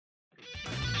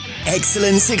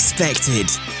Excellence Expected,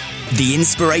 the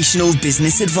Inspirational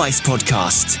Business Advice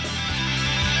Podcast.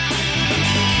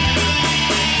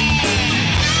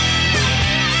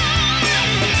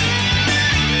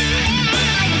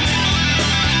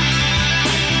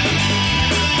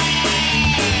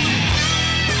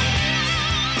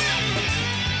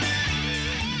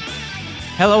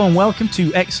 Hello and welcome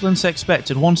to Excellence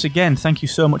Expected. Once again, thank you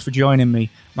so much for joining me.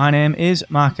 My name is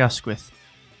Mark Asquith.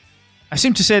 I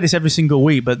seem to say this every single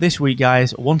week, but this week,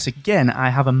 guys, once again, I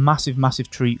have a massive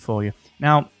treat for you.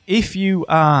 Now, if you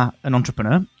are an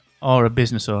entrepreneur or a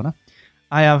business owner,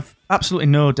 I have absolutely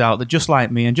no doubt that just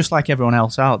like me and just like everyone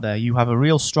else out there, you have a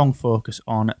real strong focus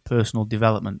on personal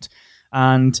development.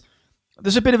 And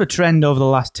there's a bit of a trend over the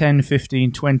last 10,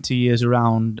 15, 20 years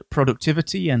around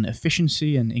productivity and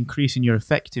efficiency and increasing your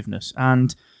effectiveness.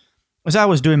 And as I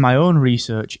was doing my own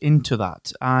research into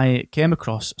that, I came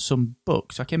across some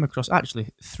books. I came across actually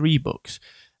three books.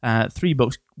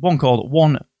 One called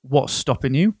What's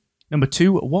Stopping You? Number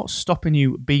 2, What's Stopping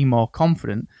You Being More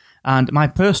Confident? And my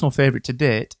personal favourite to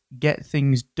date, Get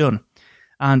Things Done.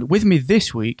 And with me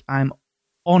this week, I'm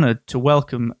honoured to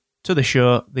welcome to the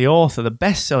show the author, the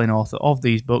best-selling author of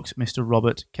these books, Mr.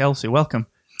 Robert Kelsey. Welcome.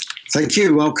 Thank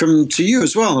you. Welcome to you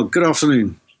as well. Good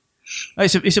afternoon.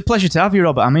 It's a pleasure to have you,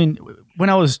 Robert. I mean, when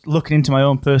I was looking into my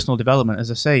own personal development,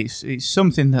 as I say, it's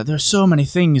something that there are so many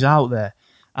things out there.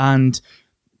 And,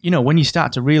 you know, when you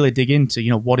start to really dig into, you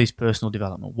know, what is personal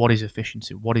development? What is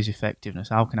efficiency? What is effectiveness?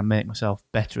 How can I make myself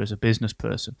better as a business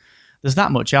person? There's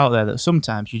that much out there that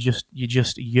sometimes you're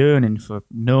just yearning for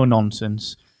no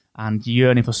nonsense and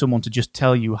yearning for someone to just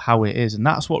tell you how it is. And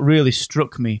that's what really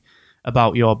struck me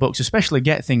about your books, especially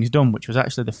Get Things Done, which was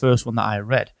actually the first one that I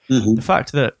read. Mm-hmm. The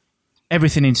fact that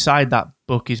everything inside that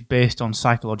book is based on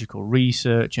psychological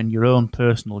research and your own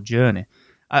personal journey.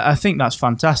 I think that's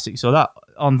fantastic. So that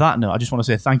on that note, I just want to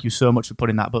say thank you so much for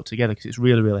putting that book together because it's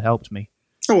really helped me.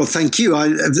 Oh, well, thank you.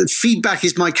 Feedback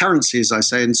is my currency, as I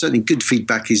say, and certainly good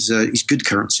feedback is good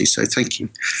currency. So thank you.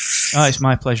 Oh, it's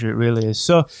my pleasure. It really is.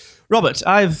 So, Robert,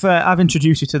 I've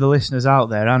introduced you to the listeners out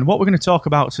there, and what we're going to talk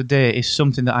about today is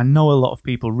something that I know a lot of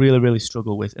people really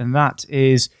struggle with, and that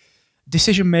is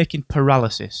decision-making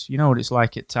paralysis. You know what it's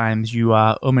like at times. You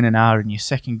are umming and ahhing, you're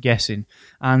second-guessing,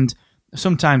 and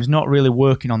sometimes not really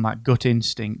working on that gut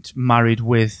instinct married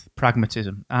with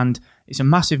pragmatism. And it's a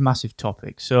massive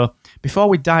topic. So before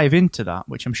we dive into that,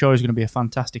 which I'm sure is going to be a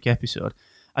fantastic episode,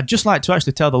 I'd just like to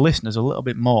actually tell the listeners a little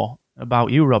bit more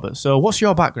about you, Robert. So what's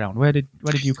your background? Where did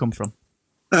you come from?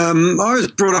 I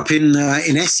was brought up in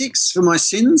Essex for my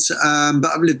sins, but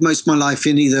I've lived most of my life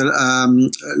in either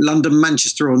London,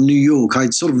 Manchester or New York.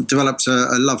 I'd sort of developed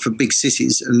a love for big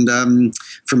cities and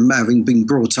from having been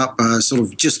brought up sort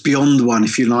of just beyond one,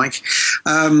 if you like.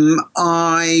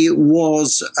 I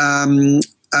was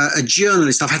a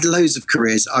journalist. I've had loads of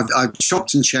careers. I've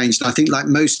chopped and changed. I think like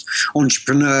most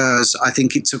entrepreneurs, I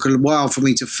think it took a while for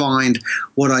me to find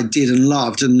what I did and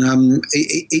loved. And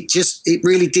it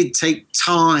really did take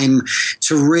time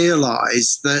to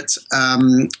realize that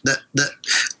that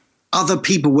other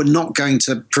people were not going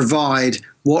to provide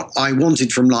what I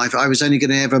wanted from life. I was only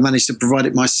going to ever manage to provide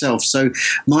it myself. So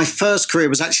my first career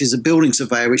was actually as a building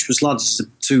surveyor, which was largely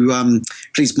to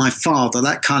please my father.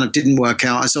 That kind of didn't work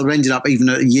out. I sort of ended up even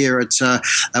a year at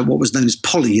what was known as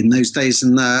Poly in those days,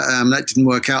 and that didn't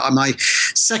work out. And my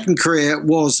second career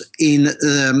was in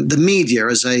the media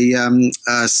as a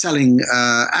selling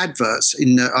adverts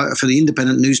for the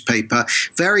independent newspaper.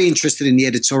 Very interested in the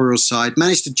editorial side.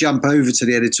 Managed to jump over to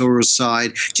the editorial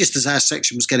side just as our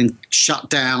section was getting shut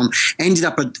down. Ended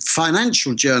up a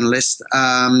financial journalist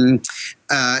working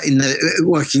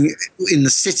in the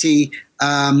city.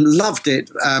 Loved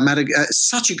it. Had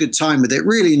such a good time with it.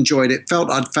 Really enjoyed it. Felt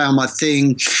I'd found my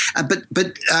thing.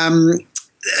 But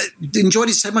enjoyed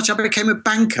it so much I became a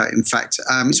banker. In fact,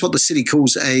 it's what the city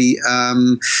calls a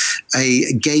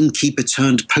gamekeeper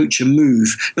turned poacher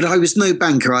move. But I was no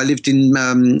banker. I lived in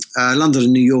London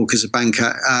and New York as a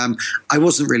banker. I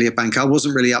wasn't really a banker. I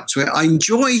wasn't really up to it. I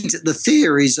enjoyed the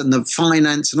theories and the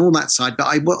finance and all that side, but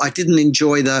I didn't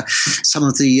enjoy some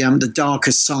of the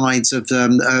darker sides of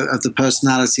the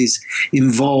personalities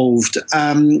involved.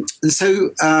 And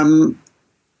so.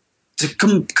 To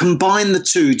combine the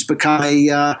two to become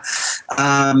a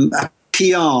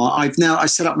PR, I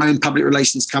set up my own public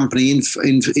relations company in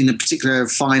a particular area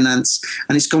of finance,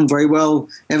 and it's gone very well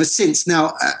ever since.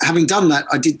 Now, having done that,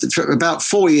 I did about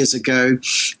 4 years ago.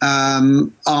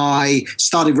 I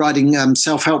started writing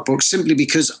self-help books simply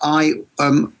because I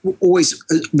was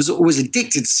always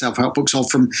addicted to self-help books, or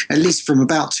from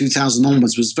about 2000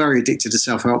 onwards, was very addicted to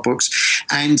self-help books,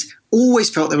 and always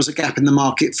felt there was a gap in the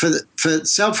market for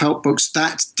self-help books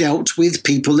that dealt with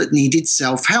people that needed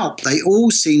self-help. They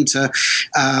all seem to,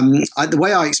 the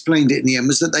way I explained it in the end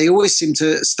was that they always seem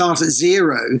to start at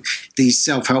 0, these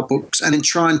self-help books, and then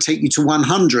try and take you to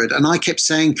 100. And I kept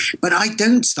saying, but I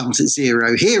don't start at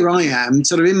 0. Here I am,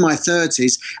 sort of in my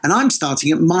 30s, and I'm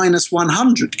starting at minus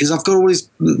 100 because I've got all this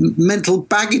mental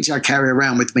baggage I carry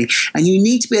around with me. And you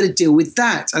need to be able to deal with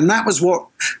that. And that was what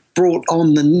brought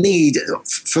on the need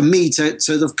for me to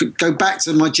sort of go back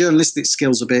to my journalistic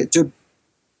skills a bit, do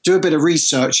a bit of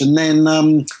research, and then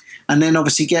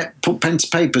obviously put pen to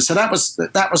paper. So that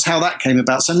was how that came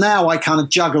about. So now I kind of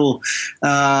juggle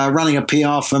running a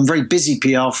PR firm, very busy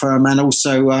PR firm, and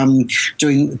also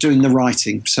doing the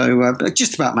writing. So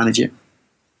just about manage it.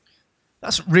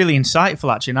 That's really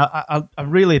insightful, actually. And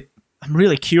I'm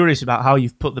really curious about how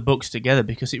you've put the books together,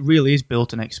 because it really is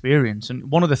built an experience.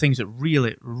 And one of the things that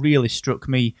really, really struck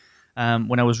me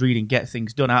when I was reading Get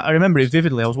Things Done, I remember it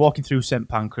vividly. I was walking through St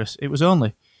Pancras. It was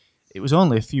only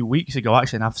a few weeks ago,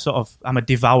 actually, and I'm a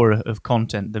devourer of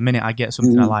content. The minute I get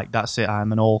something I like, that's it.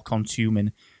 I'm an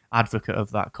all-consuming advocate of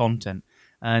that content.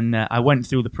 And I went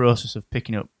through the process of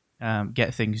picking up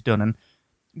Get Things Done, and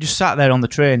just sat there on the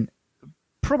train,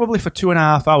 probably for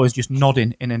 2.5 hours, just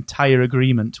nodding in entire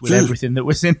agreement with everything that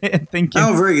was in it, and thinking,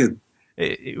 oh, very good.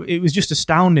 It was just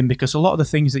astounding, because a lot of the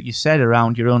things that you said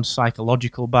around your own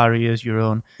psychological barriers, your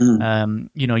own,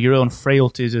 your own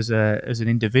frailties as an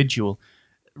individual,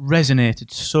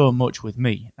 resonated so much with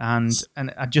me, and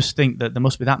I just think that there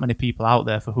must be that many people out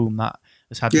there for whom that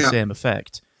has had the same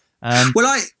effect. I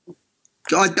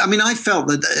felt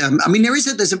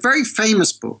that, there's a very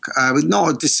famous book with not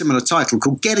a dissimilar title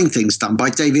called Getting Things Done by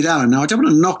David Allen. Now, I don't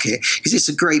want to knock it because it's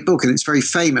a great book and it's very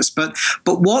famous, but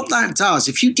what that does,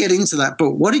 if you get into that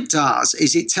book, what it does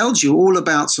is it tells you all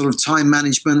about sort of time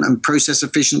management and process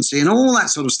efficiency and all that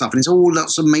sort of stuff. And it's all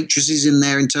lots of matrices in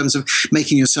there in terms of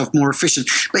making yourself more efficient.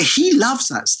 But he loves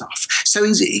that stuff.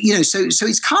 So, so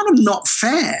it's kind of not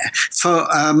fair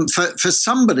for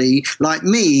somebody like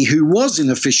me who was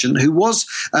inefficient,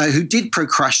 who did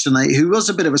procrastinate, who was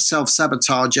a bit of a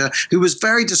self-sabotager, who was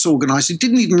very disorganized, who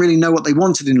didn't even really know what they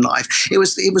wanted in life. It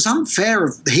was unfair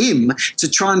of him to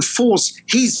try and force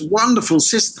his wonderful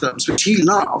systems, which he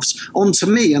loves, onto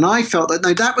me. And I felt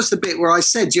that was the bit where I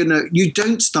said, you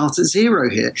don't start at 0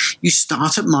 here. You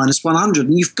start at minus 100,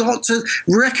 and you've got to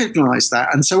recognize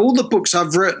that. And so all the books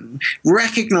I've written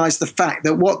recognize the fact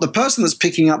that what the person that's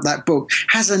picking up that book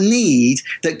has a need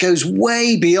that goes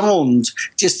way beyond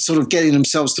just sort of getting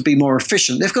themselves to be more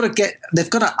efficient. They've got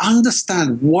to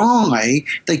understand why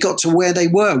they got to where they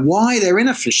were, why they're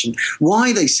inefficient,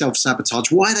 why they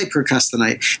self-sabotage, why they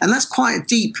procrastinate. And that's quite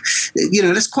deep,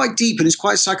 that's quite deep, and it's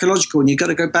quite psychological, and you've got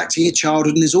to go back to your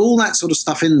childhood, and there's all that sort of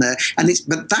stuff in there.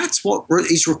 But that's what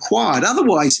is required.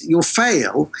 Otherwise, you'll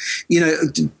fail.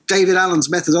 David Allen's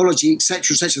methodology,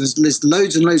 etc., etc. There's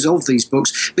loads and loads of these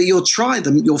books, but you'll try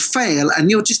them, you'll fail,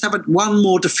 and you'll just have one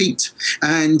more defeat.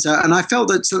 And I felt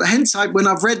that, so hence, when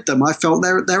I've read them, I felt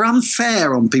they're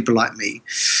unfair on people like me,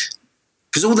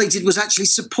 because all they did was actually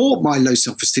support my low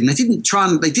self-esteem. They didn't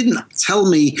tell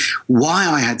me why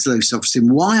I had low self-esteem,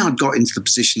 why I'd got into the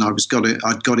position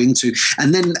I'd got into,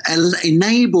 and then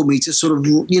enable me to sort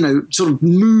of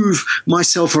move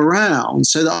myself around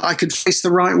so that I could face the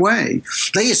right way.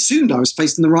 They assumed I was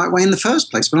facing the right way in the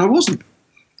first place, but I wasn't.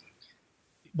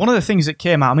 One of the things that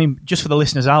came out, just for the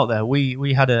listeners out there,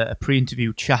 we had a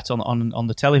pre-interview chat on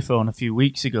the telephone a few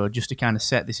weeks ago just to kind of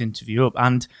set this interview up.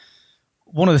 And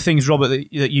one of the things, Robert,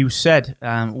 that you said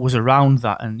was around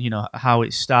that, and how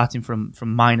it's starting from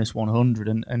minus 100,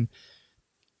 and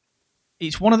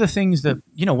it's one of the things that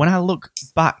when I look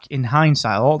back in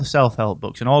hindsight, all the self-help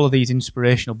books and all of these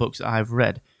inspirational books that I've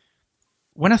read,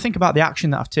 when I think about the action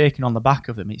that I've taken on the back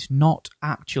of them, it's not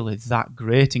actually that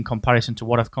great in comparison to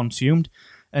what I've consumed.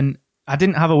 And I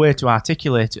didn't have a way to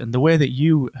articulate it. And the way that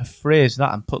you have phrased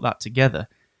that and put that together,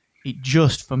 it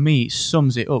just, for me,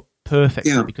 sums it up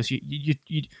perfectly. Yeah. Because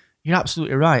you're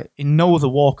absolutely right. In no other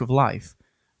walk of life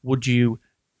would you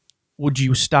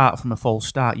start from a false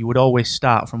start. You would always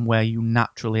start from where you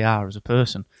naturally are as a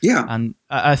person. Yeah. And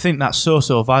I think that's so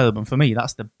valuable. And for me,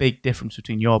 that's the big difference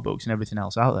between your books and everything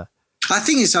else out there. I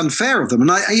think it's unfair of them,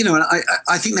 and I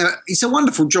think it's a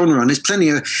wonderful genre, and there's plenty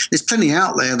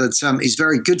out there that is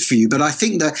very good for you. But I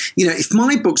think that if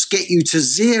my books get you to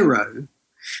 0,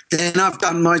 then I've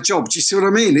done my job. Do you see what I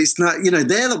mean? It's not,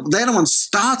 they're the ones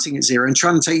starting at 0 and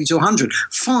trying to take you to 100.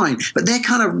 Fine. But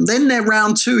then they're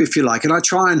round 2, if you like. And I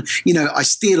try and, I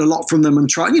steal a lot from them and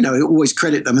try, always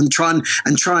credit them and try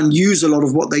and use a lot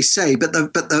of what they say. But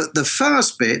the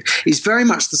first bit is very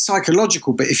much the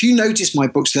psychological bit. If you notice my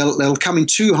books, they'll come in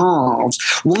 2 halves.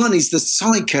 One is the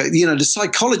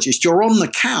psychologist. You're on the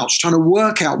couch trying to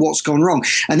work out what's gone wrong.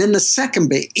 And then the second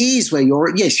bit is where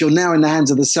you're now in the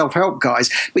hands of the self-help guys,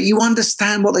 but you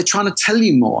understand what they're trying to tell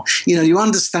you more. You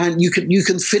understand, you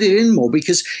can fit it in more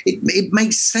because it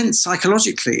makes sense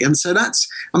psychologically. And so that's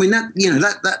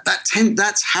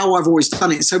how I've always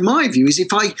done it. So my view is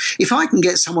if I can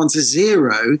get someone to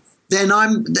 0, then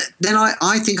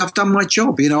I think I've done my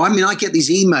job. I get these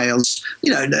emails.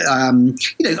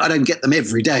 I don't get them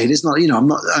every day. There's not. I'm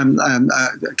not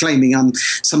claiming I'm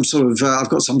some sort of. I've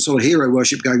got some sort of hero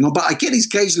worship going on. But I get these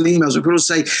occasional emails where people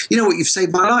say, what, you've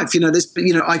saved my life.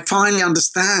 I finally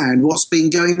understand what's been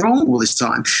going wrong all this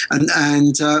time.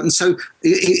 And so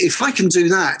if I can do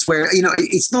that, where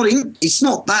it's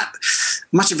not that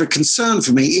much of a concern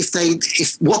for me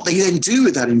if what they then do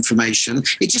with that information,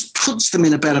 it just puts them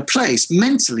in a better place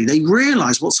mentally. They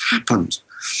realize what's happened.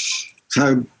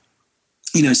 So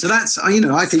so that's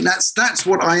I think that's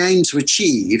what I aim to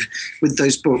achieve with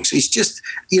those books. It's just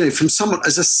from someone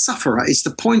as a sufferer. It's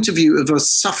the point of view of a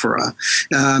sufferer,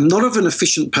 not of an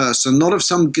efficient person, not of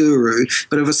some guru,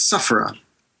 but of a sufferer.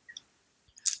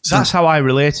 That's how I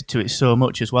related to it so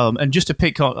much as well. And just to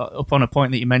pick up on a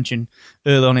point that you mentioned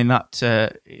early on in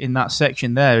that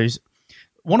section, there is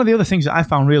one of the other things that I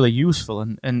found really useful,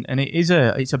 and it's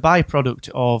a byproduct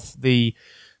of the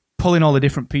pulling all the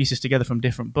different pieces together from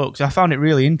different books. I found it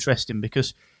really interesting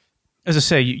because, as I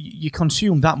say, you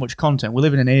consume that much content. We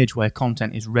live in an age where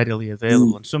content is readily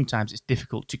available, and sometimes it's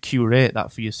difficult to curate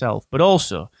that for yourself. But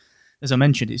also, as I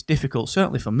mentioned, it's difficult,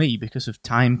 certainly for me, because of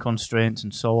time constraints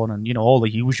and so on, and all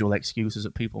the usual excuses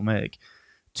that people make,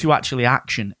 to actually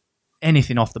action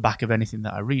anything off the back of anything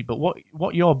that I read. But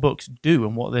what your books do,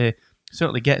 and what they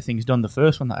certainly get things done, the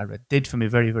first one that I read did for me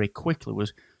very, very quickly,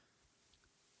 was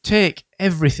take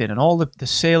everything and all the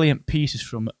salient pieces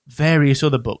from various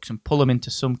other books and pull them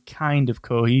into some kind of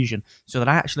cohesion so that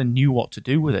I actually knew what to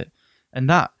do with it. And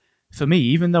that, for me,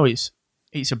 even though it's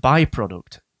a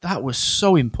byproduct, that was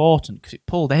so important because it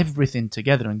pulled everything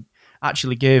together and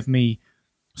actually gave me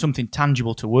something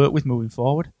tangible to work with moving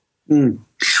forward.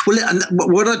 Well, and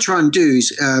what I try and do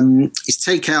is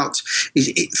take out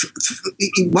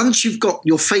once you've got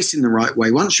your facing the right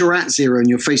way, once you're at 0 and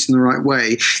you're facing the right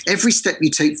way, every step you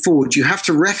take forward, you have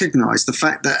to recognize the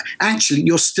fact that actually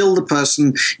you're still the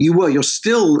person you were. You're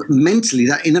still mentally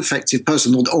that ineffective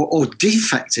person or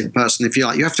defective person, if you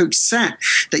like. You have to accept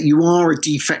that you are a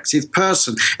defective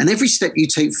person, and every step you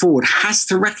take forward has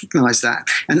to recognize that,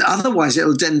 and otherwise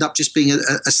it'll end up just being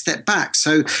a step back.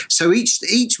 So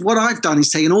each what I've done is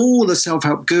taken all the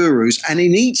self-help gurus and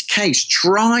in each case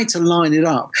try to line it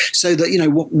up so that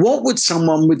what would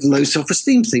someone with low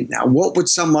self-esteem think now? What would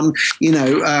someone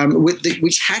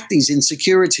which had these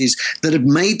insecurities that had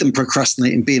made them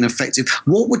procrastinate and be ineffective,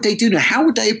 what would they do now? How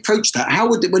would they approach that? How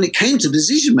would they, when it came to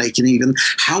decision making, even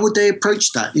how would they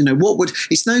approach that?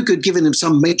 It's no good giving them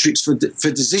some matrix for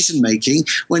decision making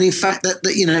when in fact that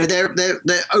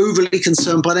they're overly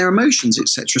concerned by their emotions,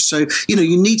 etc. So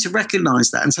you need to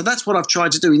recognize that, and so that's what I've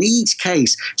tried to do in each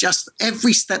case. Just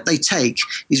every step they take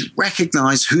is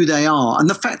recognize who they are and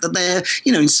the fact that they're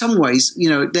in some ways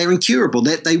they're incurable.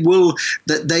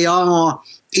 They are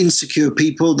insecure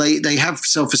people. They have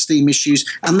self-esteem issues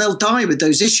and they'll die with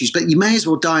those issues, but you may as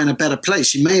well die in a better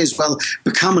place. You may as well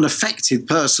become an effective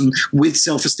person with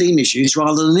self-esteem issues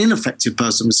rather than an ineffective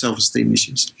person with self-esteem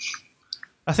issues.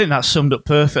 I think that's summed up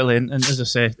perfectly, and as I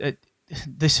say,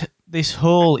 this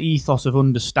whole ethos of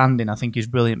understanding, I think, is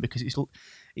brilliant because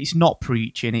it's not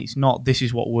preaching. It's not this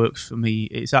is what works for me.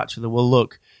 It's actually, well,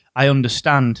 look, I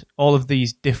understand all of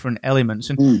these different elements.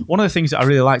 And one of the things that I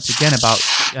really liked again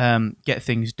about Get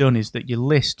Things Done is that you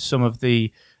list some of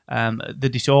the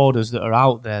disorders that are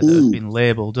out there that have been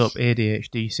labelled up: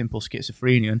 ADHD, simple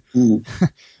schizophrenia. And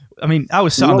I mean, I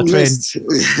was sat on the train.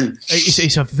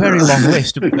 It's a very long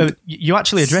list. You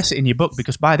actually address it in your book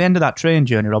because by the end of that train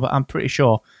journey, Robert, I'm pretty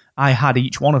sure I had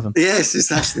each one of them. Yes,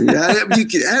 exactly. Yeah.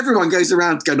 Everyone goes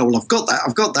around going, "Oh, I've got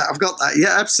that."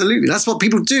 Yeah, absolutely. That's what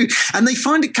people do. And they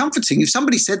find it comforting. If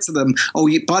somebody said to them, "Oh,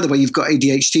 by the way, you've got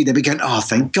ADHD," they'd be going, "Oh,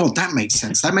 thank God, that makes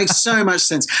sense. That makes so much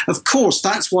sense. Of course,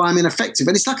 that's why I'm ineffective."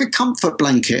 And it's like a comfort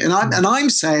blanket. And I'm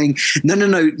saying, no,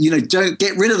 don't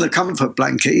get rid of the comfort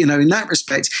blanket. In that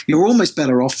respect, you're almost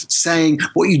better off saying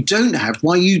what you don't have,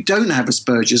 why you don't have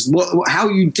Asperger's, how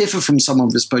you differ from someone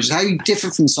with Asperger's, how you differ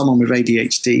from someone with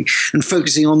ADHD. And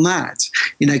focusing on that,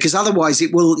 because otherwise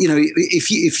it will, if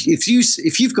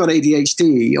you've got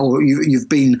ADHD or you've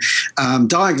been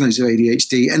diagnosed with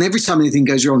ADHD, and every time anything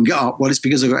goes wrong, it's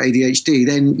because I've got ADHD.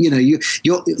 Then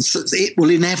it will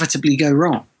inevitably go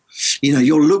wrong.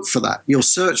 You'll look for that, you'll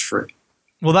search for it.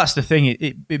 Well, that's the thing.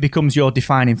 It becomes your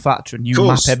defining factor, and you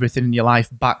map everything in your life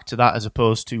back to that, as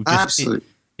opposed to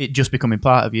it just becoming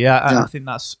part of you. I think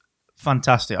that's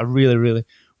fantastic. I really, really,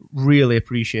 really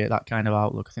appreciate that kind of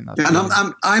outlook. I think that's and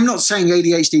I'm not saying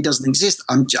ADHD doesn't exist.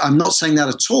 I'm not saying that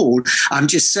at all. I'm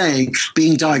just saying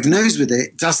being diagnosed with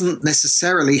it doesn't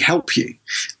necessarily help you.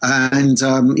 And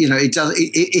it does.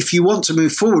 If you want to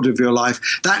move forward with your life,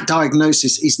 that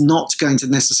diagnosis is not going to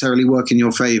necessarily work in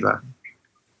your favor.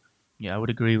 Yeah, I would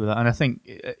agree with that. And I think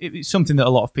it's something that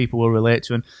a lot of people will relate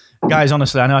to. And guys,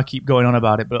 honestly, I know I keep going on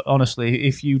about it, but honestly,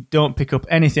 if you don't pick up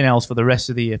anything else for the rest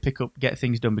of the year, get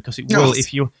things done, because it will.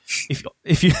 If you,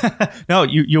 no,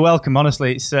 you're welcome.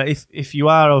 Honestly, it's if you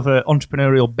are of an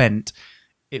entrepreneurial bent,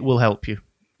 it will help you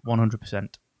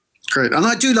 100%. Great. And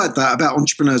I do like that about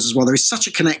entrepreneurs as well. There is such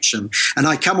a connection. And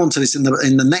I come onto this in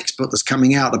the next book that's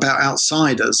coming out about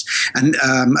outsiders. And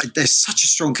there's such a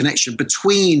strong connection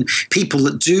between people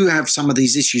that do have some of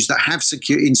these issues, that have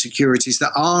insecurities,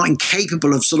 that are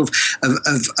incapable of sort of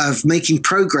making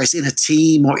progress in a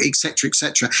team, or et cetera, et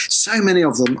cetera. So many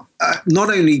of them not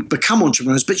only become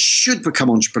entrepreneurs, but should become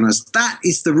entrepreneurs. That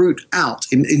is the route out.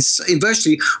 In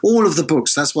virtually all of the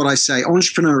books, that's what I say.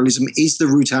 Entrepreneurialism is the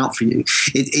route out for you.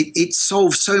 It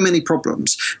solves so many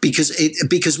problems because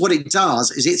what it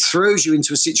does is it throws you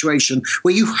into a situation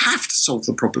where you have to solve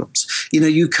the problems.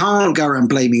 You can't go around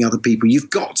blaming other people.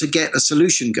 You've got to get a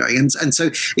solution going, and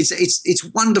so it's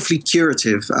wonderfully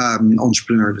curative,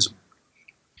 entrepreneurialism.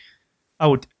 I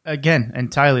would, again,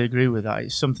 entirely agree with that.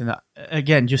 It's something that,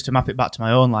 again, just to map it back to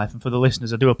my own life, and for the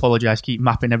listeners, I do apologise, keep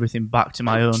mapping everything back to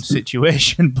my own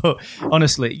situation, but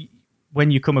honestly, when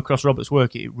you come across Robert's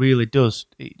work, it really does.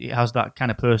 It has that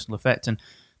kind of personal effect. And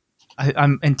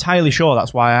I'm entirely sure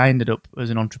that's why I ended up as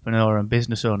an entrepreneur and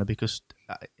business owner, because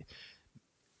I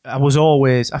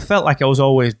felt like I was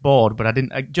always bored, but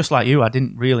just like you, I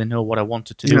didn't really know what I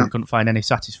wanted to do and couldn't find any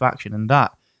satisfaction. And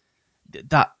that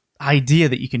idea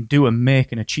that you can do and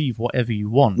make and achieve whatever you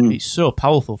want, it's so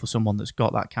powerful for someone that's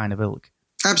got that kind of ilk.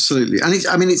 Absolutely, and in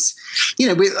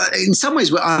some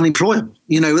ways we're unemployable.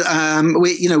 We are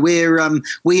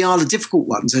the difficult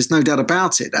ones. There's no doubt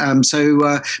about it.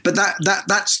 But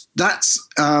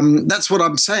that's what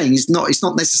I'm saying. It's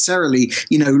not necessarily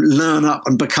learn up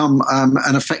and become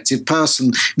an effective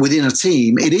person within a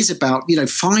team. It is about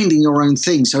finding your own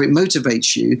thing, so it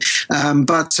motivates you. And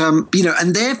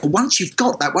therefore once you've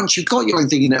got your own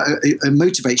thing, it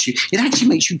motivates you. It actually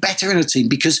makes you better in a team,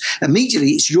 because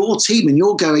immediately it's your team and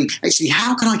you're going, actually,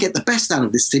 how can I get the best out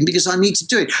of this team, because I need to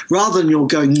do it, rather than you're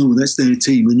going, oh, that's their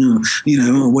team, and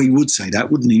well, you would say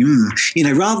that, wouldn't you?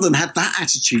 Rather than have that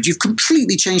attitude, you've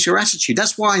completely changed your attitude.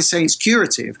 That's why I say it's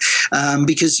curative,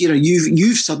 because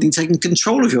you've suddenly taken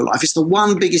control of your life. It's the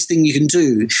one biggest thing you can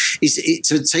do is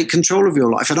to take control of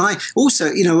your life. And I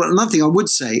also, another thing I would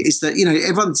say is that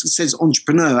everyone says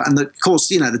entrepreneur, and of course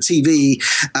the TV,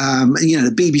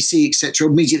 the BBC, etc.,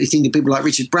 immediately think of people like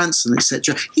Richard Branson,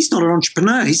 etc. He's not an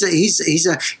entrepreneur. He's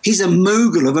a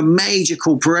mogul of a major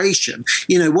corporation.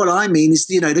 What I mean is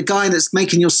the guy that's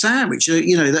making your sandwich.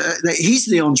 He's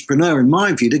the entrepreneur in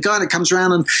my view. The guy that comes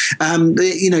around and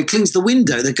cleans the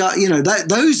window. The guy,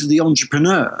 those are the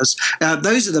entrepreneurs.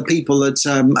 Those are the people that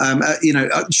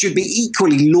should be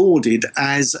equally lauded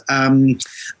as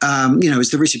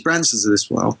the Richard Bransons of this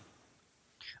world.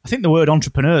 I think the word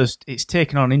entrepreneurs, it's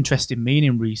taken on an interesting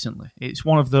meaning recently. It's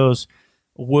one of those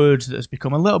words that has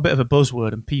become a little bit of a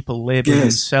buzzword, and people label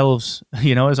themselves,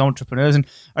 as entrepreneurs. And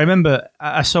I remember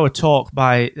I saw a talk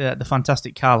by the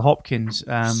fantastic Carl Hopkins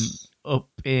up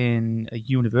in a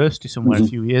university somewhere a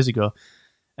few years ago.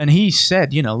 And he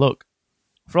said, look,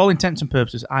 for all intents and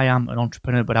purposes, I am an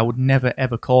entrepreneur, but I would never,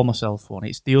 ever call myself one.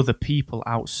 It's the other people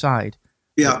outside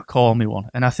that call me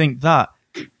one. And I think that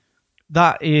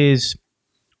is,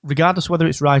 regardless whether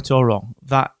it's right or wrong,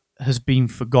 that has been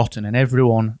forgotten, and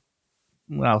everyone,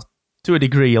 well, to a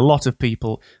degree, a lot of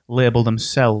people label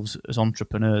themselves as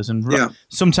entrepreneurs, and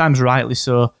sometimes rightly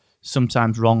so,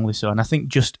 sometimes wrongly so. And I think,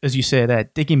 just as you say there,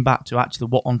 digging back to actually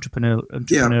what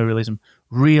entrepreneurialism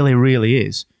really, really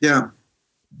is. Yeah.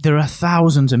 There are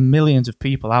thousands and millions of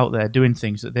people out there doing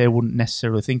things that they wouldn't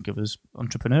necessarily think of as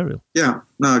entrepreneurial. Yeah,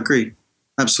 no, I agree.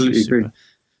 Absolutely agree.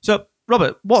 So,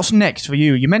 Robert, what's next for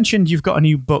you? You mentioned you've got a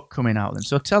new book coming out then.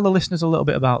 So tell the listeners a little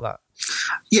bit about that.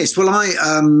 Yes, well,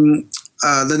 I'm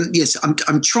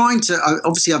trying to,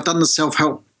 obviously I've done the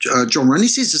self-help genre, and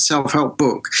this is a self-help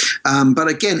book. But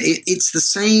again, it's the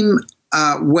same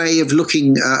way of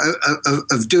looking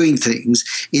of doing things,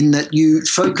 in that you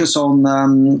focus on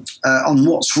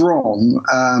what's wrong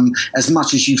as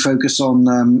much as you focus on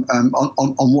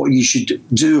what you should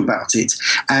do about it.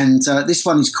 And this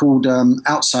one is called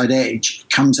Outside Edge. It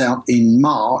comes out in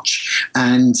March,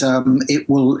 and it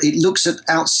looks at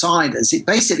outsiders. It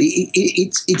basically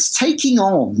it's taking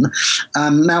on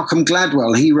Malcolm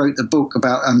Gladwell. He wrote the book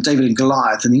about David and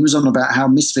Goliath, and he was on about how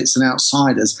misfits and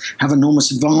outsiders have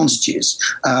enormous advantages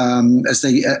as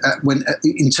they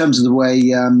in terms of the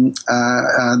way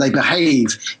they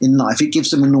behave in life. It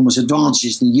gives them enormous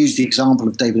advantages. And he used the example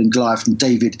of David and Goliath, and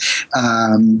David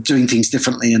doing things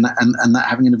differently, and that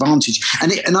having an advantage.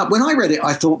 And when I read it,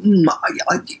 I thought,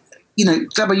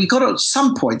 Gladwell, you got it at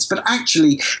some points, but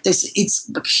actually, it's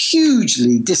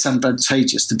hugely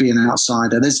disadvantageous to be an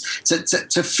outsider. There's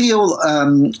to feel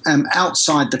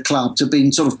outside the club, to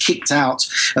being sort of kicked out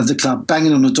of the club,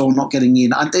 banging on the door, not getting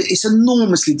in. It's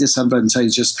enormously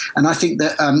disadvantageous, and I think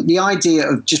that the idea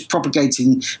of just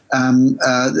propagating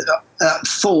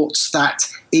thoughts that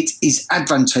it is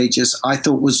advantageous, I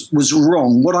thought was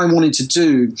wrong. What I wanted to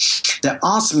do, there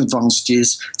are some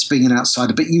advantages to being an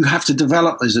outsider, but you have to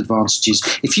develop those advantages.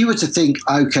 If you were to think,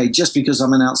 okay, just because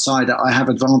I'm an outsider, I have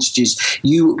advantages,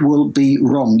 you will be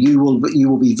wrong. You will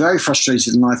be very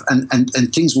frustrated in life,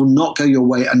 and things will not go your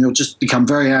way, and you'll just become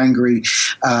very angry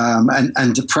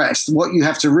and depressed. What you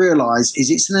have to realize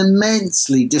is it's an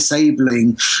immensely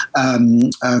disabling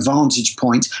vantage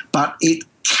point, but it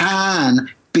can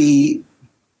be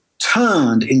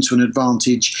turned into an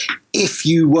advantage if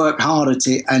you work hard at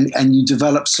it and you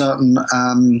develop certain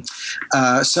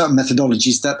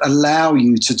methodologies that allow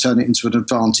you to turn it into an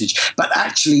advantage. But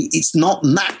actually, it's not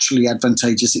naturally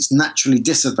advantageous; it's naturally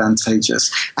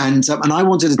disadvantageous. And I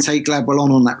wanted to take Gladwell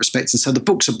on that respect. And so the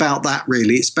book's about that.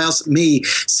 Really, it's about me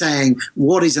saying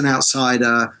what is an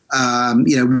outsider.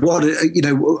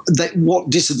 What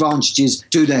disadvantages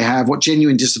do they have? What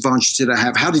genuine disadvantages do they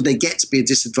have? How did they get to be a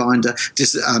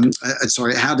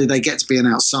how did they get to be an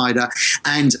outsider?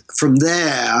 And from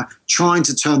there, trying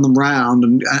to turn them around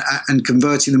and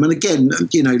converting them. And again,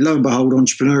 lo and behold,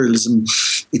 entrepreneurialism,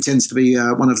 it tends to be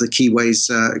one of the key ways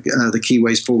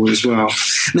forward as well.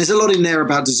 And there's a lot in there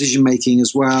about decision making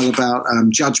as well, about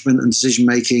judgment and decision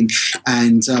making,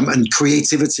 and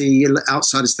creativity.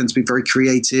 Outsiders tend to be very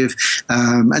creative,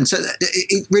 and so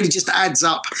it really just adds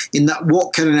up in that.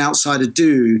 What can an outsider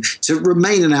do to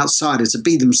remain an outsider, to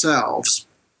be themselves?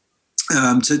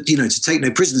 To take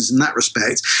no prisoners in that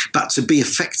respect, but to be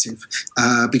effective,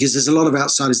 because there's a lot of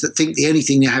outsiders that think the only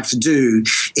thing they have to do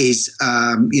is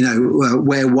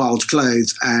wear wild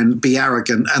clothes and be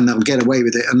arrogant, and they'll get away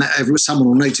with it, and someone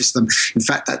will notice them. In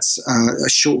fact, that's a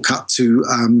shortcut to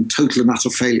total and utter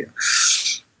failure.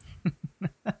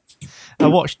 I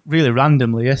watched really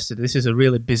randomly yesterday. This is a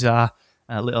really bizarre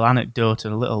little anecdote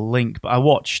and a little link, but I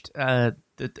watched.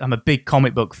 I'm a big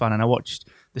comic book fan, and I watched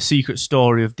The Secret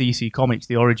Story of DC Comics,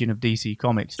 the origin of DC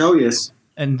Comics. Oh, yes.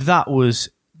 And that was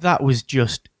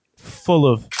just full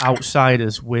of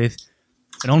outsiders with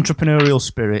an entrepreneurial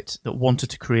spirit that wanted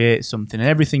to create something. And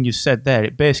everything you said there,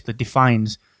 it basically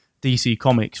defines DC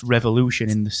Comics' revolution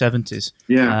in the 70s.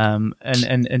 Yeah.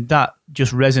 And that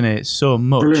just resonates so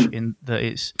much. Brilliant. In that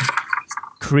it's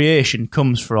creation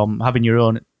comes from having your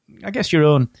own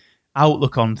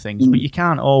outlook on things, but you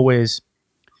can't always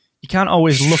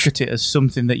look at it as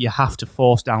something that you have to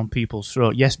force down people's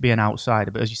throat. Yes, be an outsider,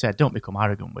 but as you said, don't become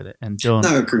arrogant with it, and don't.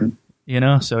 No, agree.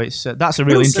 So it's that's a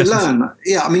really interesting. Learn.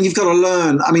 Yeah, I mean, you've got to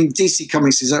learn. I mean, DC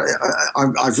Comics is.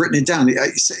 I've written it down.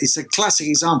 It's a classic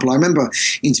example. I remember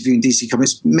interviewing DC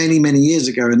Comics many years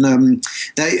ago, and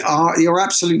they are. You're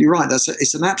absolutely right.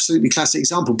 It's an absolutely classic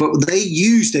example. But they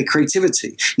use their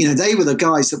creativity. They were the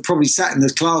guys that probably sat in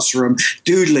the classroom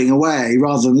doodling away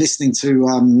rather than listening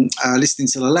to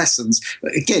the lessons.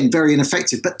 Again, very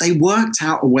ineffective. But they worked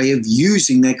out a way of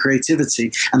using their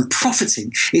creativity and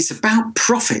profiting. It's about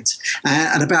profit.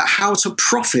 and about how to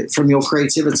profit from your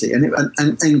creativity. And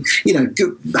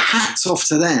hats off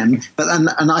to them.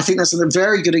 And I think that's a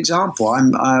very good example.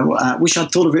 I wish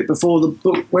I'd thought of it before the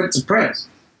book went to press.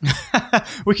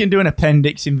 We can do an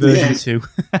appendix in version 2.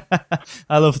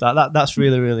 I love that. That's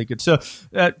really, really good. So,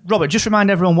 Robert, just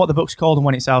remind everyone what the book's called and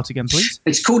when it's out again, please.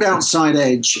 It's called Outside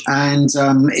Edge, and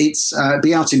it's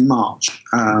be out in March.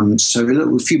 So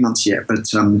a few months yet, but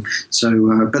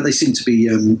they seem to be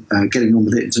getting on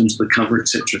with it in terms of the cover,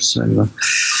 etc. So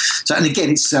and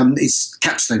again, it's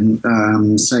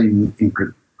Capstone, same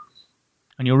imprint.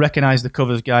 And you'll recognise the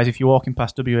covers, guys, if you're walking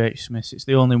past W.H. Smith's. It's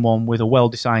the only one with a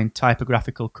well-designed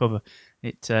typographical cover.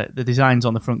 The designs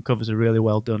on the front covers are really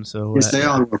well done. So yes, they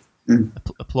are.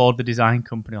 Applaud the design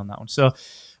company on that one. So,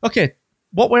 okay,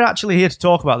 what we're actually here to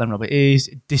talk about then, Robert, is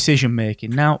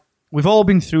decision-making. Now, we've all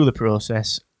been through the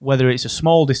process, whether it's a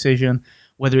small decision,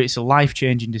 whether it's a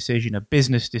life-changing decision, a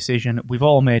business decision. We've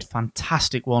all made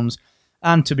fantastic ones,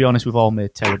 and to be honest, we've all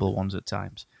made terrible ones at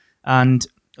times. And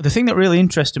the thing that really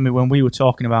interested me when we were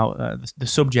talking about the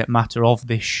subject matter of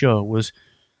this show was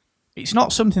it's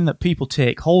not something that people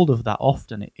take hold of that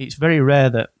often. It's very rare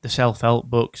that the self-help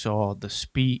books or the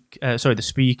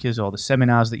speakers or the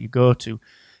seminars that you go to,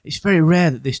 it's very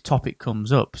rare that this topic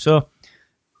comes up. So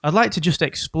I'd like to just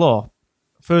explore,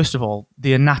 first of all,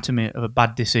 the anatomy of a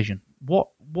bad decision. What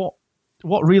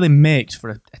really makes for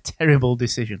a terrible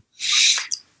decision?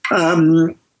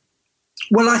 Well,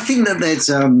 I think that there's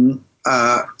a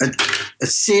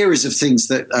series of things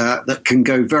that can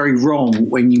go very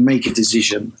wrong when you make a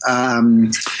decision.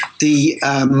 And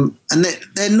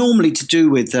they're normally to do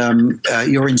with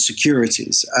your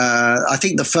insecurities. I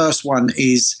think the first one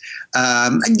is,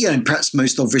 and perhaps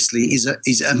most obviously,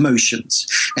 is emotions,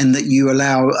 and that you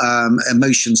allow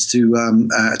emotions to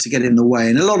get in the way.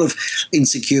 And a lot of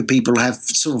insecure people have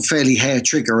sort of fairly hair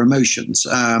trigger emotions.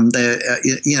 They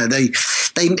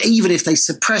even if they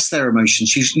suppress their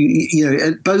emotions,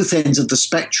 at both ends of the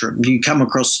spectrum, you come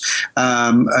across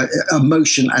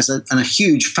emotion as a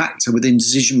huge factor within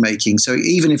decision making. So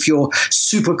even if you're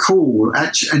super cool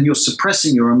and you're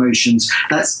suppressing your emotions,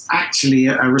 that's actually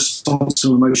a response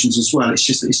to emotions as well. It's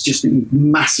just that you've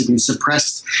massively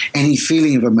suppressed any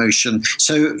feeling of emotion.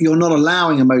 So you're not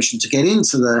allowing emotion to get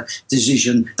into the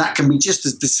decision. That can be just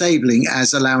as disabling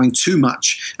as allowing too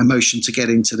much emotion to get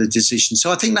into the decision.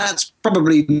 So I think that's probably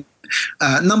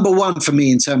number one for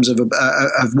me in terms of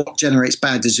what generates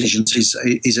bad decisions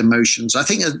is emotions. I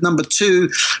think number two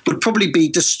would probably be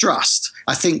distrust.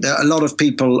 I think that a lot of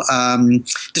people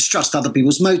distrust other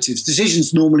people's motives.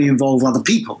 Decisions normally involve other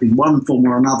people in one form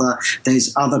or another.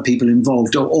 There's other people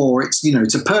involved, or it's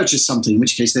to purchase something, in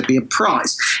which case there'd be a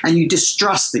price, and you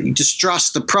distrust it. You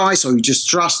distrust the price, or you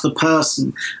distrust the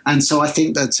person, and so I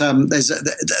think that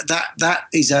that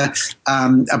is a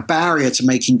barrier to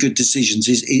making good decisions.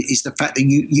 Is the fact that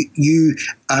you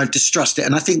distrust it,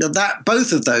 and I think that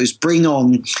both of those bring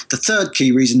on the third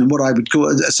key reason, and what I would call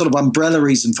a sort of umbrella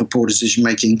reason for poor decision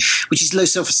making, which is low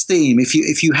self-esteem.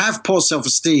 If you have poor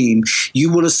self-esteem,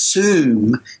 you will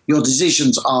assume your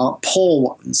decisions are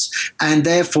poor ones, and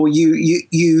therefore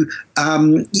you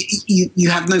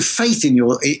have no faith in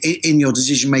your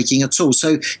decision making at all.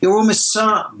 So you're almost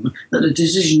certain that the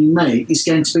decision you make is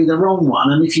going to be the wrong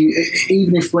one. And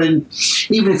even if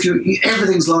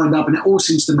everything's lined up and it all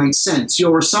seems to make sense,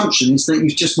 your assumption is that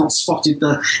you've just not spotted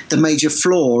the major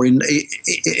flaw in the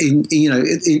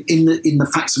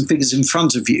facts and figures in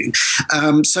front of you.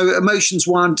 So emotions,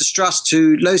 one, distrust,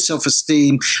 two, low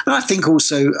self-esteem, and I think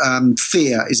also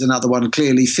fear is another one.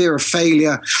 Clearly, fear of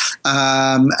failure,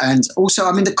 and also,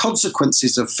 the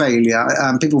consequences of failure.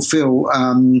 People feel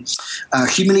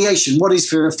humiliation. What is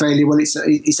fear of failure? Well,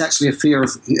 it's actually a fear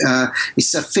of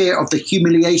the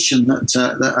humiliation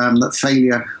that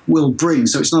failure will bring.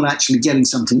 So it's not actually getting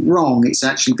something wrong; it's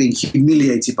actually being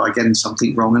humiliated by getting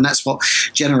something wrong, and that's what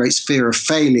generates fear of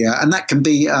failure. And that can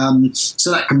be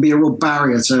a real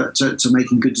barrier to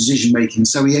making good decision making.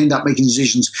 So we end up making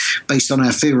decisions based on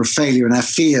our fear of failure and our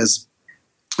fears,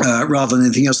 rather than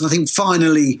anything else. And I think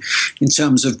finally, in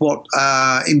terms of what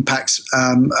impacts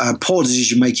poor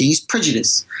decision making, is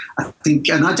prejudice. I think,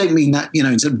 and I don't mean that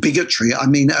it's a bigotry. I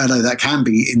mean, although that can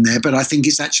be in there, but I think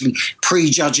it's actually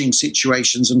prejudging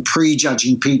situations and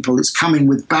prejudging people. It's coming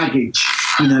with baggage.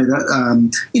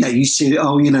 You see,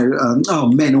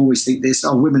 men always think this,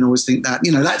 women always think that.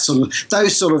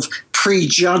 Those sort of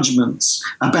prejudgments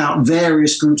about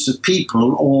various groups of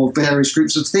people or various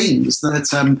groups of things that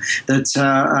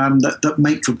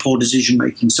make for poor decision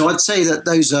making. So I'd say that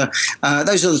those are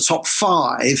the top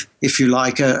five, if you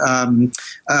like.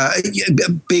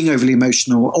 Being overly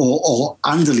emotional or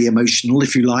underly emotional,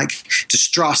 if you like,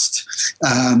 distrust,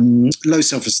 low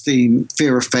self-esteem,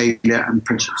 fear of failure, and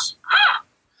prejudice.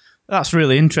 That's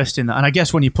really interesting. And I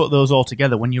guess when you put those all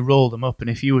together, when you roll them up, and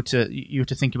if you were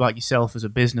to think about yourself as a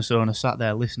business owner sat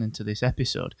there listening to this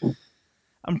episode,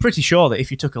 I'm pretty sure that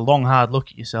if you took a long, hard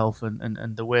look at yourself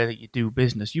and the way that you do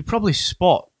business, you probably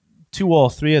spot 2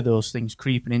 or 3 of those things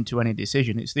creeping into any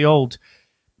decision. It's the old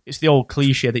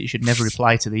cliche that you should never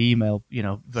reply to the email,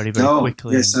 very, very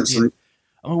quickly. Yes, absolutely.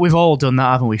 I mean, we've all done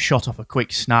that, haven't we? Shot off a quick,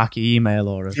 snarky email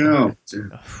or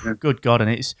good God, and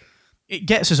it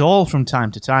gets us all from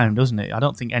time to time, doesn't it? I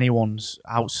don't think anyone's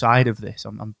outside of this.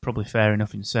 I'm probably fair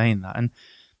enough in saying that. And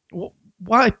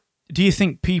why do you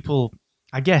think people,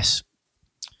 I guess,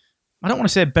 I don't want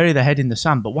to say bury their head in the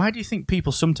sand, but why do you think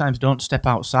people sometimes don't step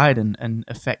outside and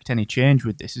affect any change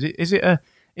with this? Is it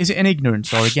an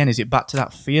ignorance, or again, is it back to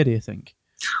that fear, do you think?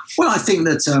 Well, I think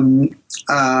that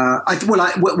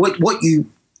what you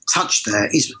touched there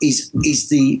is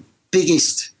the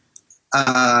biggest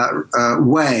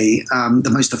way, the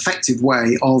most effective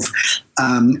way of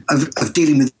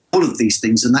dealing with all of these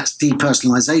things, and that's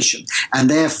depersonalization. And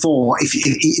therefore, if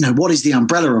what is the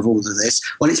umbrella of all of this?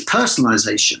 Well, it's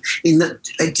personalization. In that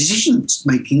decision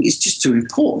making is just too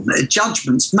important.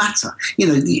 Judgments matter.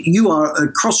 You are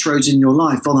at crossroads in your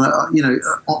life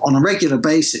on a regular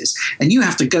basis, and you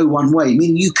have to go one way.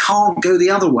 Meaning you can't go the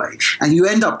other way, and you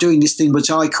end up doing this thing which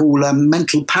I call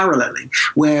mental paralleling,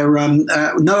 where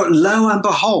lo and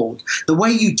behold, the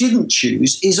way you didn't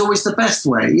choose is always the best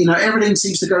way. Everything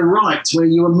seems to go right where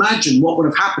you imagine what would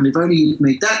have happened if only you'd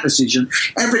made that decision.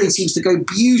 Everything seems to go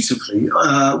beautifully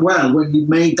well when you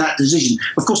made that decision.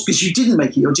 Of course, because you didn't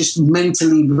make it, you're just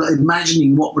mentally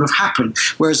imagining what would have happened.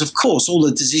 Whereas, of course, all the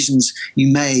decisions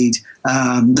you made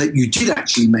that you did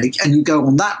actually make, and you go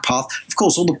on that path, of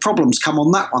course, all the problems come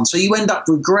on that one. So you end up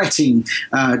regretting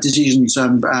decisions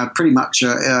pretty much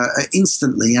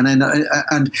instantly, and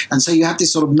so you have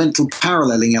this sort of mental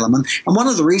paralleling element. And one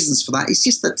of the reasons for that is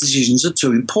just that decisions are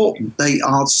too important. They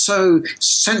are so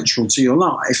central to your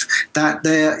life that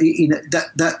they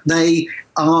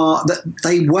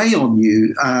weigh on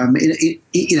you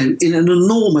in an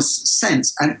enormous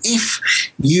sense. And if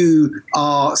you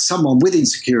are someone with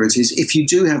insecurities, if you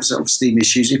do have self-esteem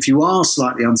issues, if you are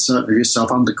slightly uncertain of yourself,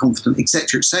 underconfident,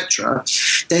 etc.,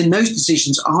 then those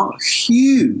decisions are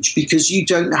huge, because you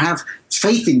don't have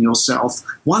faith in yourself,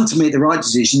 1, to make the right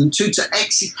decision, and 2, to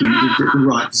execute the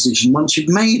right decision once you've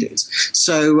made it.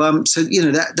 So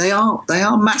that they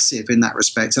are massive in that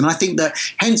respect. And I think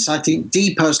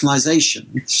depersonalization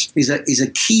is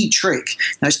a key trick.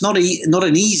 Now, it's not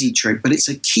an easy trick, but it's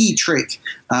a key trick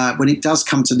when it does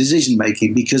come to decision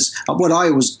making, because what I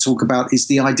always talk about is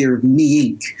the idea of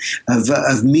me Inc.,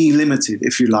 of me limited,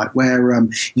 if you like, where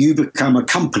you become a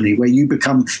company, where you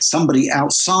become somebody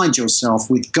outside yourself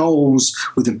with goals,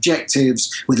 with objectives,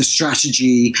 with a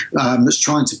strategy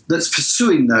that's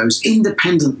pursuing those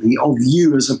independently of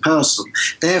you as a person.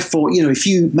 Therefore, if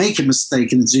you make a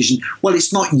mistake in a decision, well,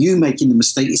 it's not you making the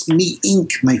mistake, it's me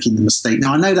Inc. making the mistake.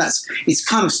 Now, I know it's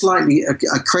kind of slightly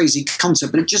a crazy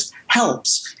concept, but it just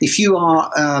helps if you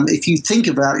think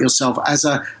about yourself as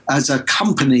a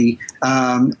company,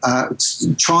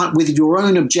 trying with your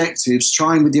own objectives,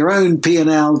 trying with your own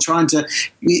P&L,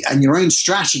 and your own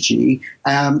strategy,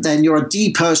 then you're a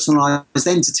depersonalized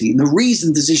entity. And the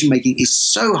reason decision making is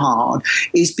so hard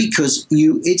is because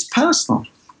it's personal,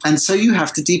 and so you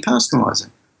have to depersonalize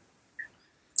it.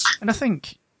 And I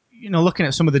think, looking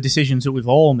at some of the decisions that we've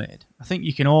all made, I think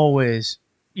you can always,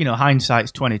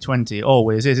 hindsight's 20/20, it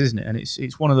always is, isn't it? And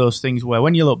it's one of those things where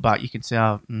when you look back, you can say,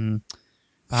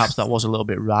 perhaps that was a little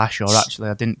bit rash, or actually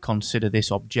I didn't consider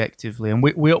this objectively. And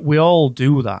we all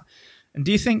do that. And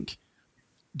do you think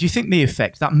the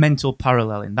effect, that mental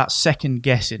paralleling, that second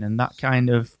guessing, and that kind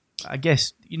of, I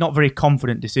guess, you're not very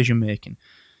confident decision making,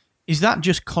 is that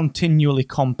just continually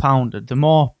compounded? The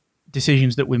more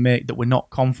decisions that we make that we're not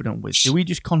confident with, do we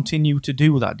just continue to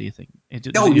do that, do you think? Does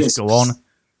it just go on?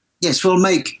 Yes, we'll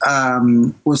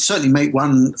certainly make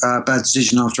one bad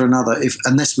decision after another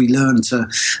unless we learn to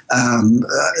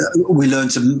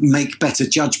make better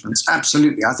judgments.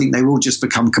 Absolutely, I think they will just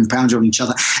become compounded on each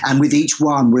other, and with each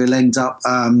one we'll end up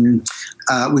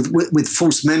with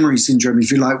false memory syndrome,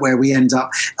 if you like, where we end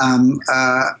up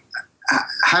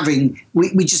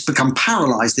we just become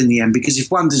paralyzed in the end, because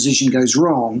if one decision goes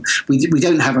wrong, we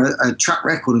don't have a track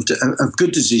record of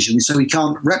good decisions, so we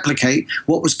can't replicate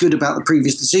what was good about the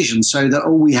previous decision, so that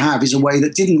all we have is a way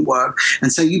that didn't work.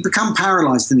 And so you become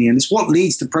paralyzed in the end. It's what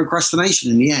leads to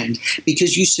procrastination in the end,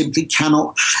 because you simply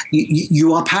cannot,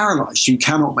 you are paralyzed. You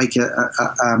cannot make a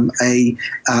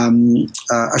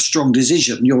strong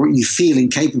decision. You feel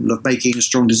incapable of making a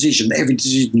strong decision. Every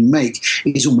decision you make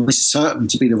is almost certain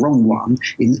to be the wrong one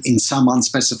in some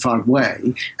unspecified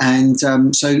way, and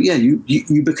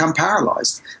you become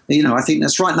paralyzed. I think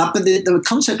that's right. Now, but the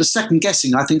concept of second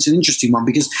guessing, I think, is an interesting one,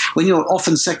 because when you're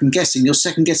often second guessing, you're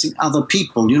second guessing other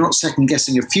people. You're not second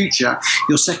guessing a future.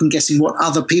 You're second guessing what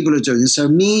other people are doing, and so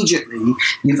immediately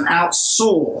you've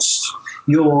outsourced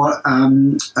your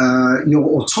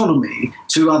autonomy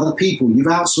to other people. You've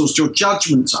outsourced your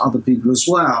judgment to other people as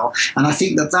well. And I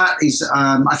think that is,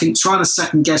 I think, trying to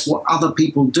second guess what other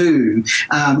people do.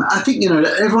 I think,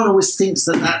 everyone always thinks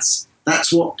that's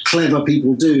what clever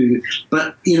people do.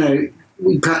 But,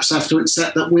 we perhaps have to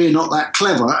accept that we're not that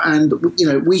clever, and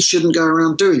we shouldn't go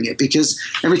around doing it, because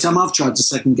every time I've tried to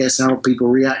second guess how people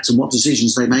react and what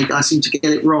decisions they make, I seem to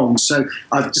get it wrong. So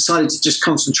I've decided to just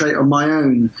concentrate on my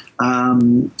own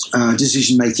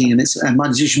decision making, and my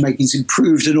decision making's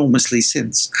improved enormously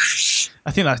since. I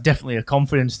think that's definitely a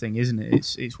confidence thing, isn't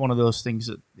it? It's one of those things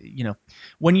that,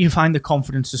 when you find the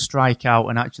confidence to strike out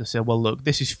and actually say, well, look,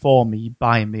 this is for me,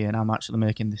 by me, and I'm actually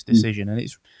making this decision, and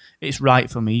it's right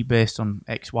for me based on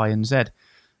X, Y, and Z.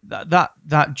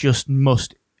 That just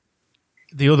must,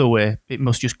 the other way, it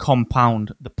must just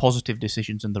compound the positive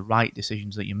decisions and the right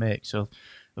decisions that you make. So,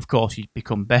 of course, you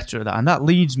become better at that. And that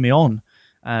leads me on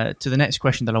to the next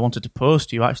question that I wanted to pose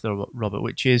to you, actually, Robert,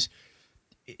 which is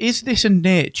this a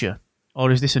nature or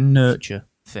is this a nurture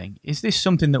thing? Is this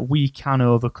something that we can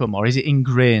overcome, or is it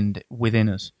ingrained within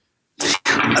us?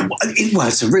 Well,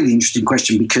 it's a really interesting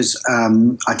question, because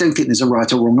I don't think there's a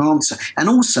right or wrong answer, and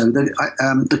also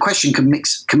the question can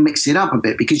mix it up a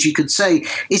bit, because you could say,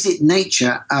 is it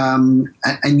nature,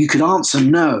 and you could answer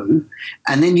no,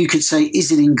 and then you could say, is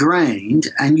it ingrained,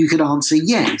 and you could answer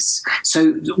yes.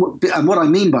 So what I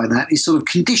mean by that is sort of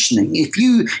conditioning. If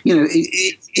you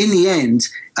in the end,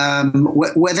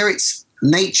 whether it's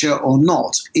nature or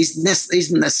not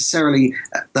isn't necessarily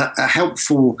a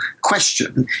helpful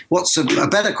question. What's a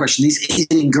better question is it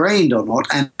ingrained or not?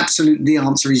 And absolutely the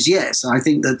answer is yes. I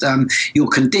think that you're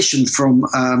conditioned from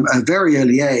a very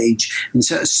early age, and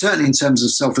certainly in terms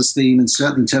of self-esteem and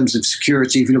certainly in terms of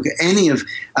security. If you look at any of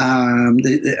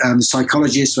the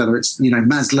psychologists, whether it's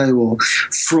Maslow or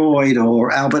Freud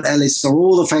or Albert Ellis or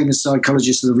all the famous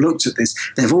psychologists that have looked at this,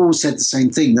 they've all said the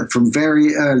same thing, that from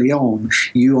very early on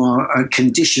you are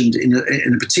conditioned in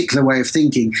a particular way of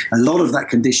thinking. A lot of that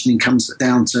conditioning comes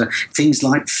down to things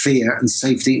like fear and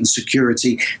safety and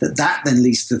security. That then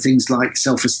leads to things like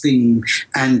self-esteem,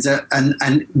 and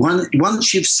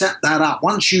once you've set that up,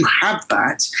 once you have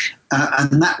that.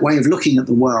 And that way of looking at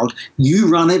the world, you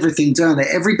run everything down there.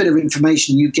 Every bit of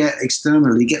information you get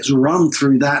externally gets run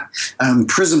through that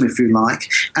prism, if you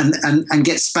like, and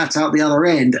gets spat out the other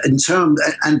end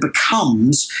and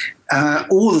becomes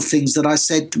all the things that I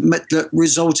said that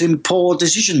result in poor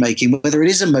decision making, whether it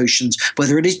is emotions,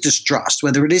 whether it is distrust,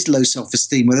 whether it is low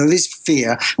self-esteem, whether it is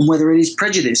fear, and whether it is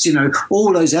prejudice.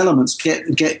 All those elements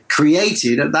get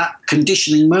created at that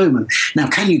conditioning moment. Now,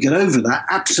 can you get over that?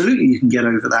 Absolutely, you can get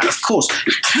over that. Of course.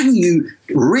 Can you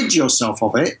rid yourself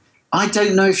of it? I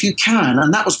don't know if you can.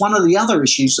 And that was one of the other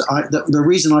issues. The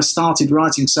reason I started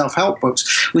writing self-help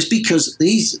books was because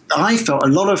I felt a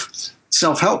lot of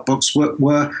self-help books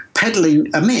were peddling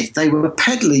a myth. They were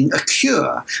peddling a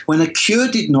cure when a cure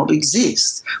did not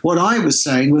exist. What I was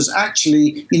saying was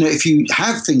actually, if you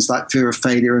have things like fear of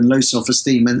failure and low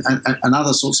self-esteem and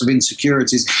other sorts of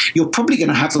insecurities, you're probably going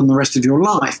to have them the rest of your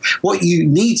life. What you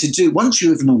need to do, once you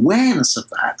have an awareness of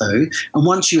that, though, and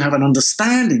once you have an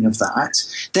understanding of that,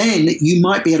 then you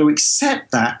might be able to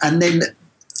accept that and then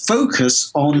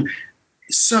focus on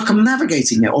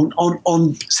circumnavigating it,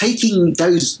 on taking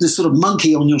this sort of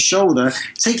monkey on your shoulder,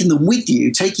 taking them with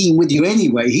you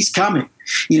anyway. He's coming,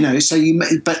 and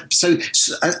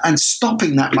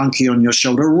stopping that monkey on your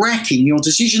shoulder, wrecking your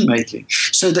decision making,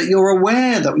 so that you're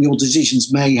aware that your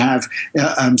decisions may have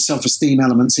self-esteem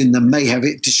elements in them, may have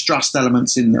distrust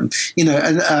elements in them,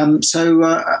 and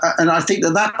I think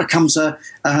that becomes a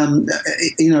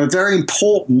very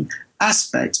important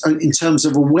aspect in terms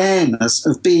of awareness,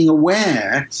 of being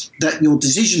aware that your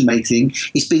decision making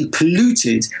is being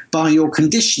polluted by your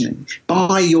conditioning,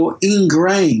 by your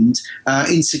ingrained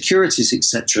insecurities,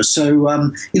 etc.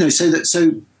 So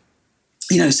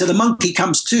So the monkey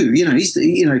comes too.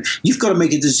 You've got to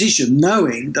make a decision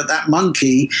knowing that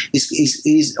monkey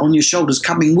is on your shoulders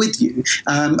coming with you.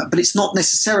 But it's not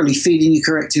necessarily feeding you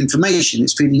correct information.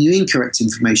 It's feeding you incorrect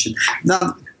information.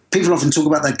 Now, people often talk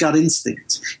about their gut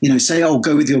instinct, say, oh,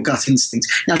 go with your gut instinct.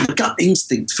 Now, the gut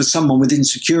instinct for someone with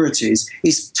insecurities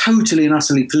is totally and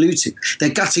utterly polluted.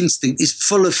 Their gut instinct is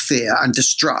full of fear and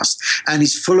distrust and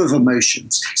is full of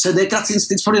emotions. So their gut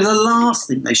instinct is probably the last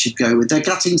thing they should go with. Their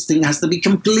gut instinct has to be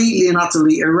completely and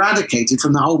utterly eradicated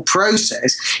from the whole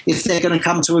process if they're going to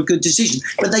come to a good decision.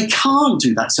 But they can't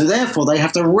do that. So therefore, they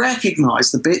have to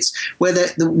recognize the bits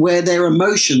where their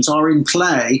emotions are in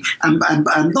play and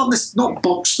not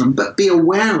box them, but be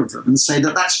aware of them and say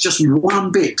that that's just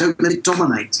one bit. Don't let it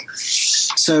dominate.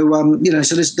 So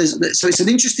so it's an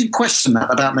interesting question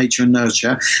about nature and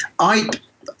nurture. I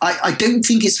don't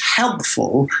think it's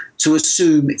helpful to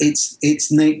assume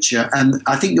it's nature, and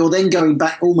I think you're then going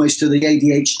back almost to the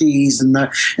ADHDs and the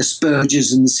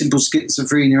Asperger's and the simple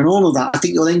schizophrenia and all of that. I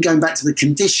think you're then going back to the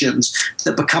conditions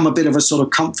that become a bit of a sort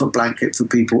of comfort blanket for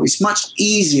people. It's much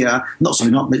easier,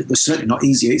 certainly not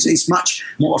easier. It's much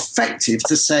more effective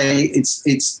to say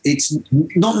it's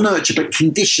not nurture but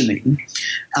conditioning,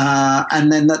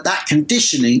 and then that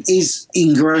conditioning is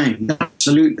ingrained,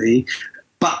 absolutely.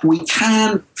 But we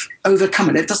can overcome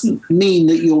it. It doesn't mean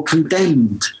that you're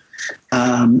condemned.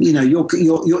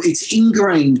 It's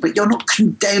ingrained, but you're not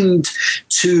condemned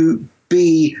to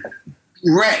be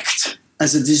wrecked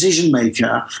as a decision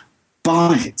maker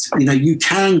by it. You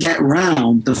can get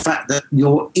around the fact that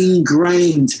your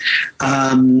ingrained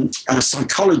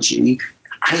psychology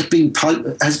has been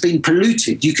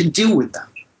polluted. You can deal with that.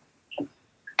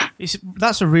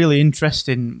 That's a really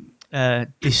interesting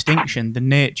distinction, the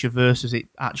nature versus it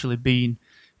actually being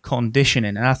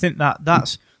conditioning. And I think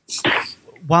that's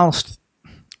whilst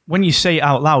when you say it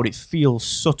out loud it feels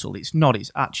subtle, it's not,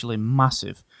 it's actually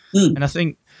massive. And I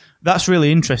think that's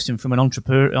really interesting from an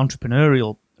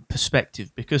entrepreneurial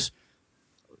perspective, because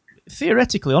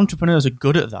theoretically entrepreneurs are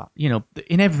good at that.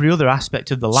 In every other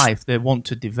aspect of the life they want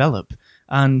to develop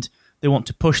and they want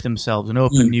to push themselves and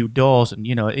open new doors, and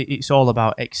it's all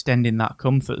about extending that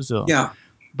comfort zone.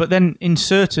 But then in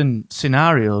certain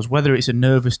scenarios, whether it's a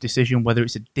nervous decision, whether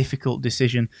it's a difficult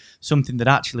decision, something that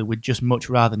actually we'd just much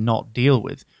rather not deal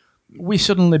with, we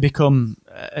suddenly become,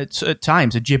 at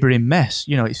times, a gibbering mess.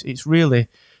 It's really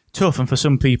tough. And for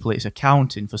some people, it's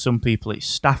accounting. For some people, it's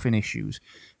staffing issues.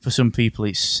 For some people,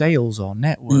 it's sales or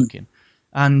networking.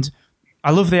 And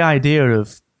I love the idea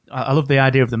of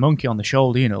the monkey on the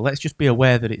shoulder. Let's just be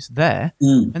aware that it's there,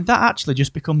 and that actually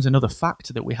just becomes another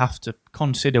factor that we have to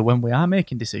consider when we are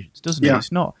making decisions, doesn't it?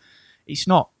 It's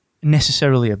not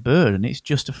necessarily a burden; it's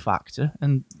just a factor,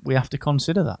 and we have to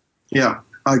consider that. Yeah,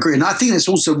 I agree, and I think that's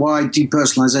also why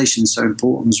depersonalization is so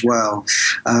important as well.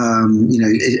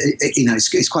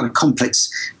 It's quite a complex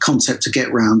concept to get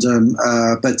around, and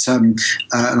I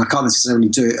can't necessarily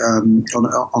do it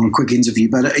on a quick interview.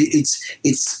 But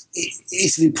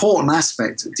it's an important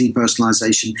aspect of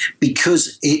depersonalization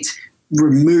because it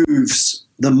removes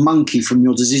the monkey from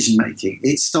your decision making.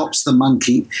 It stops the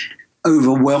monkey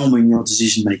overwhelming your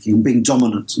decision making, being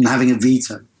dominant, and having a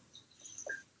veto.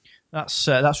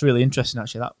 That's really interesting.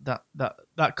 Actually,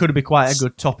 that could be quite a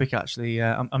good topic. Actually,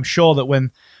 I'm sure that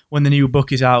when the new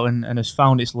book is out and has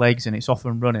found its legs and it's off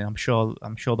and running, I'm sure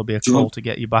there'll be a call to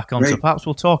get you back on. Great. So perhaps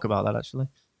we'll talk about that. Actually,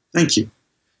 thank you.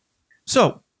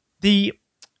 So the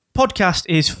podcast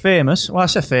is famous. Well, I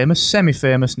say famous,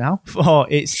 semi-famous now for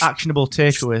its actionable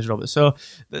takeaways, Robert. So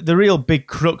the real big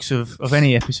crux of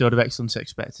any episode of Excellence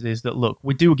Expected is that, look,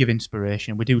 we do give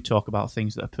inspiration. We do talk about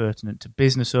things that are pertinent to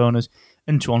business owners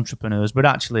and to entrepreneurs, but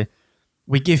actually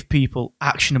we give people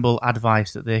actionable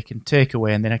advice that they can take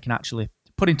away and then they can actually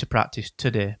put into practice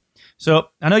today. So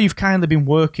I know you've kindly been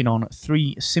working on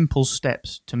 3 simple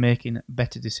steps to making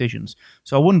better decisions.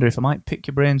 So I wonder if I might pick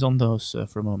your brains on those, sir,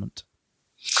 for a moment.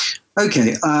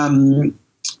 Okay,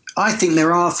 I think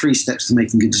there are 3 steps to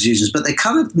making good decisions, but they're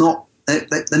kind of not.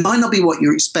 They might not be what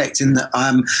you expect. In that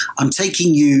I'm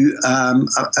taking you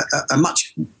a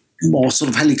much more sort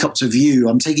of helicopter view.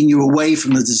 I'm taking you away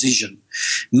from the decision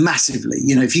massively.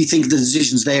 If you think the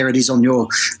decision's there, it is on your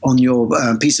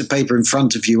piece of paper in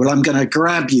front of you. Well, I'm going to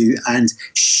grab you and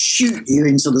shoot you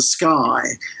into the sky.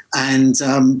 And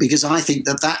because I think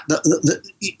that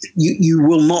you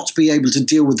will not be able to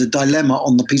deal with the dilemma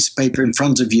on the piece of paper in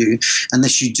front of you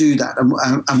unless you do that.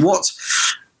 And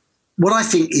what I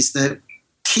think is the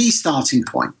key starting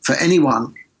point for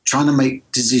anyone trying to make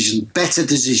better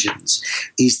decisions,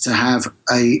 is to have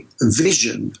a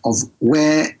vision of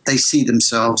where they see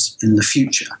themselves in the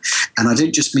future. And I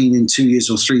don't just mean in 2 years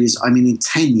or 3 years, I mean in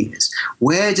 10 years.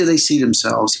 Where do they see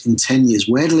themselves in 10 years?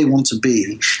 Where do they want to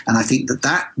be? And I think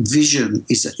that vision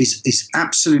is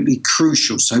absolutely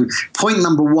crucial. So point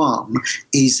number one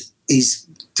is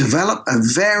develop a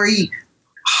very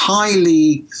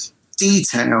highly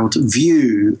detailed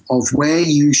view of where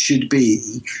you should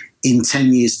be in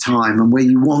 10 years' time and where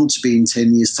you want to be in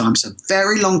 10 years' time. It's a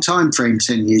very long time frame,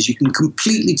 10 years. You can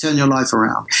completely turn your life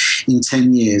around in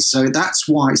 10 years. So that's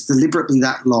why it's deliberately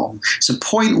that long. So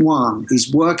point one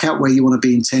is work out where you want to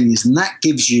be in 10 years, and that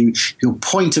gives you your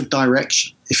point of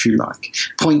direction, if you like.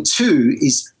 Point two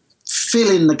is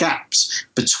fill in the gaps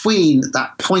between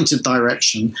that point of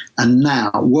direction and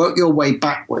now. Work your way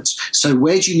backwards. So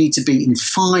where do you need to be in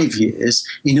 5 years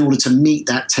in order to meet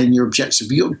that 10-year objective?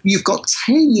 You've got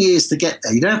 10 years to get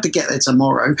there. You don't have to get there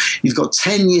tomorrow. You've got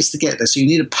 10 years to get there. So you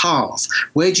need a path.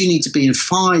 Where do you need to be in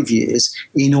 5 years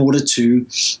in order to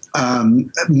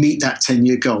meet that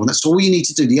 10-year goal? And that's all you need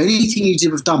to do. The only thing you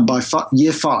have done by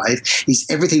year 5 is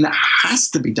everything that has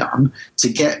to be done to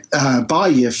get by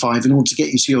year 5 in order to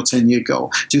get you to your 10-year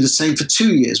goal. Do the same for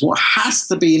 2 years. What has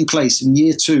to be in place in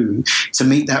year 2 to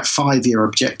meet that 5-year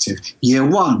objective? Year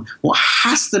 1, what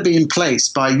has to be in place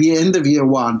by the end of year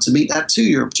 1 to meet that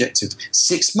 2-year objective?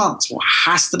 6 months, what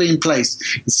has to be in place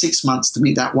in 6 months to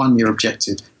meet that 1-year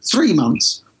objective? 3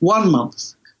 months, 1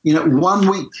 month, 1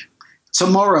 week,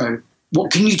 tomorrow.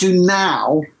 What can you do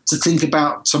now to think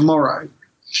about tomorrow?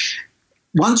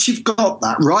 Once you've got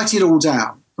that, write it all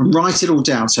down. And write it all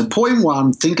down. So point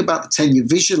one, think about the 10-year,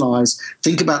 visualize,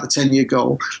 think about the 10-year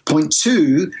goal. Point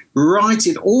two, write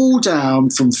it all down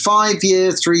from 5-year,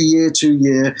 3-year,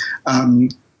 2-year,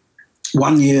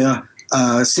 1 year,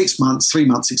 6 months, 3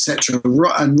 months, etc.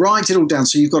 And write it all down.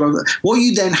 So you've got what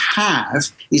you then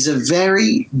have is a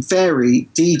very, very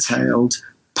detailed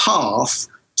path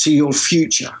to your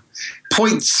future.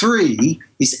 Point three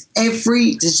is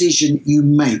every decision you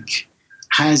make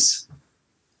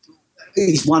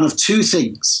is one of two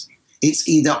things. It's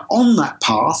either on that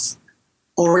path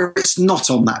or it's not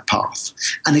on that path.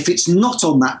 And if it's not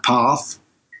on that path,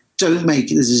 don't make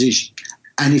the decision.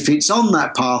 And if it's on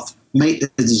that path, make the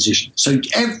decision. So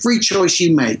every choice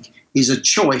you make is a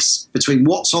choice between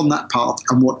what's on that path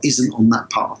and what isn't on that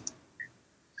path.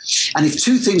 And if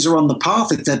two things are on the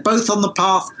path, if they're both on the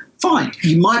path, fine.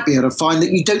 You might be able to find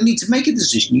that you don't need to make a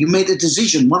decision. You make a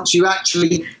decision once you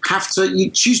actually have to.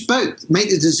 You choose both. Make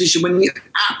the decision when you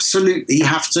absolutely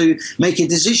have to make a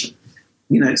decision.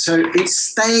 So it's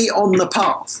stay on the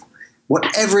path.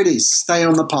 Whatever it is, stay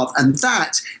on the path. And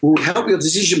that will help your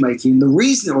decision making. The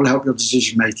reason it will help your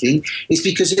decision making is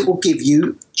because it will give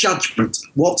you judgment,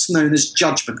 what's known as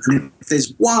judgment. And if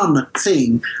there's one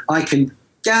thing I can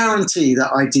guarantee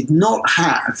that I did not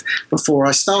have before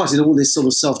I started all this sort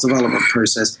of self-development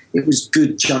process, it was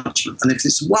good judgment. And if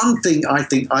there's one thing I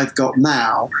think I've got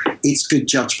now, it's good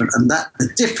judgment. And that the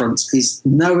difference is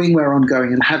knowing where I'm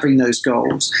going and having those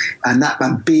goals and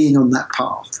being on that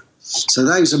path. So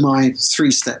those are my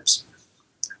 3 steps.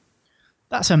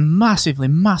 That's a massively,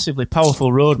 massively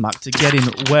powerful roadmap to getting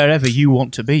wherever you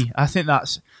want to be. I think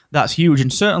that's huge.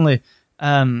 And certainly,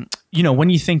 when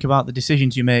you think about the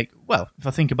decisions you make, well, if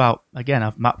I think about, again,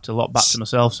 I've mapped a lot back to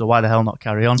myself, so why the hell not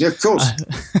carry on? Yeah, of course.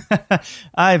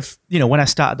 When I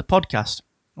started the podcast,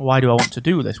 why do I want to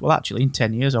do this? Well, actually, in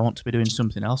 10 years, I want to be doing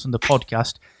something else, and the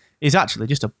podcast is actually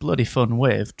just a bloody fun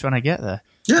way of trying to get there.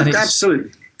 Yeah,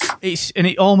 absolutely.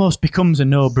 It almost becomes a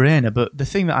no-brainer, but the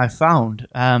thing that I found,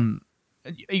 and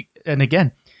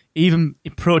again, even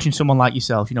approaching someone like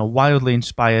yourself, wildly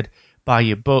inspired by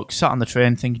your book, sat on the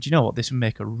train thinking, do you know what, this would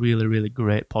make a really, really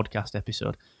great podcast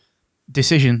episode.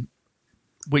 Decision,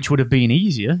 which would have been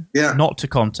easier, not to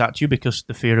contact you because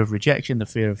the fear of rejection, the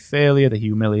fear of failure, the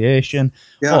humiliation,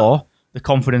 or the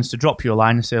confidence to drop you a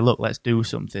line and say, look, let's do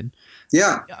something.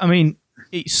 Yeah. I mean,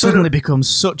 it suddenly becomes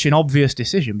such an obvious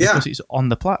decision because it's on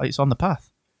the path. It's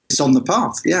on the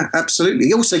path, yeah, absolutely.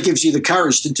 It also gives you the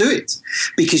courage to do it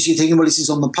because you're thinking, well, this is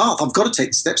on the path. I've got to take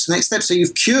the steps, the next step. So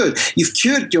you've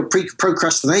cured your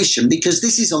procrastination because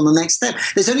this is on the next step.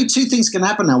 There's only 2 things can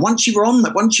happen now. Once you've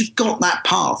got that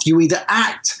path, you either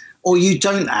act or you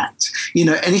don't act.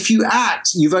 And if you act,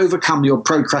 you've overcome your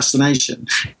procrastination.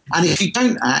 And if you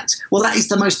don't act, well, that is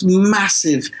the most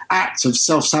massive act of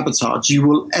self-sabotage you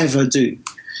will ever do.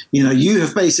 You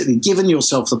have basically given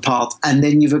yourself the path and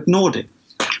then you've ignored it.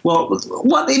 Well,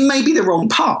 it may be the wrong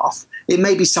path. It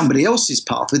may be somebody else's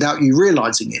path without you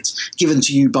realizing it, given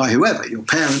to you by whoever, your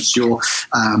parents, your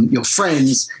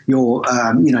friends, your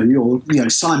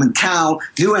Simon Cowell,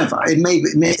 whoever.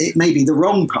 It may be the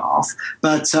wrong path,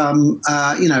 but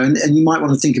and you might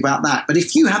want to think about that. But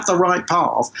if you have the right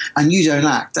path and you don't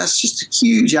act, that's just a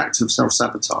huge act of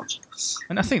self-sabotage.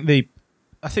 And I think the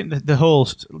whole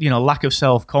lack of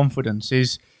self-confidence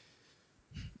is,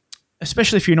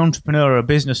 especially if you're an entrepreneur or a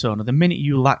business owner, the minute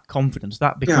you lack confidence,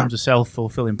 that becomes a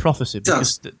self-fulfilling prophecy.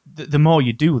 Because the more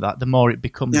you do that, the more it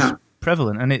becomes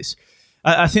prevalent. And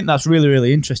I think that's really,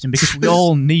 really interesting because we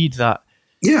all need that.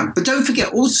 Yeah, but don't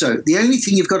forget also, the only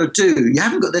thing you've got to do, you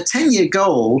haven't got the 10-year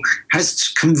goal has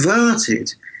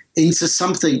converted into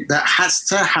something that has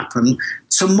to happen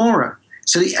tomorrow.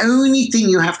 So the only thing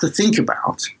you have to think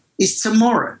about is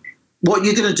tomorrow. What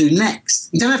you're going to do next.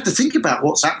 You don't have to think about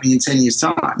what's happening in 10 years'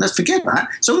 time. Let's forget that.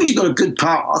 As long as you've got a good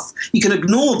path, you can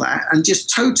ignore that and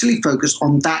just totally focus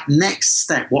on that next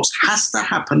step, what has to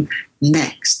happen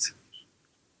next.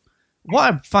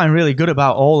 What I find really good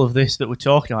about all of this that we're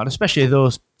talking about, especially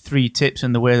those 3 tips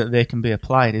and the way that they can be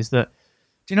applied, is that,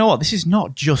 do you know what? This is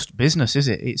not just business, is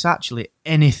it? It's actually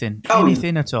anything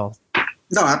at all.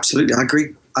 No, absolutely. I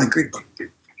agree.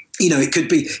 It could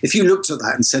be if you looked at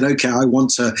that and said, "Okay, I want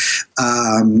to,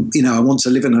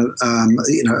 live in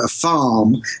a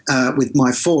farm with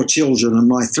my 4 children and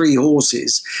my 3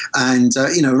 horses, and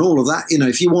and all of that.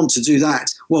 If you want to do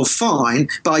that, well, fine.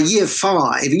 By year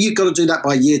 5, you've got to do that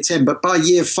by year 10. But by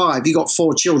year 5, you got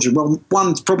 4 children. Well,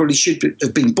 one probably should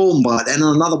have been born by then,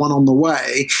 and another one on the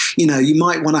way. You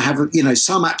might want to have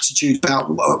some aptitude about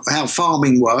how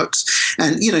farming works,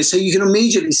 and so you can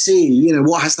immediately see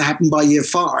what has to happen by year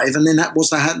 5. And then that was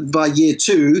to happen by year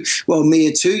 2. Well,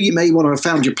 year 2, you may want to have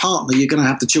found your partner you're going to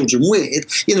have the children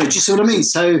with. Do you see what I mean?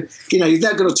 So, you've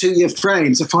now got a 2-year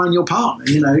frame to find your partner,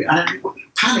 and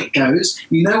panic goes,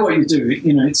 what you're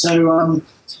doing, So,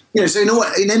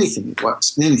 in anything it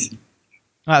works, in anything.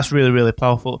 That's really, really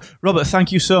powerful. Robert,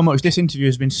 thank you so much. This interview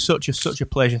has been such a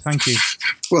pleasure. Thank you.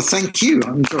 Well, thank you.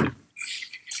 I enjoyed it.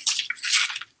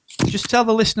 Just tell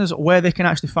the listeners where they can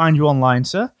actually find you online,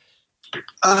 sir.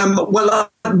 My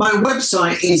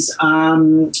website is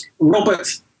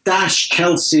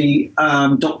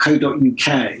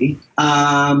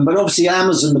robert-kelsey.co.uk. But obviously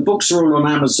Amazon, the books are all on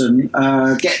Amazon.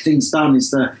 Get Things Done is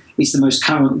the most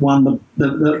current one.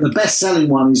 The best-selling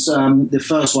one is the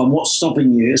first one, What's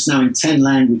Stopping You? It's now in 10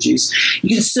 languages.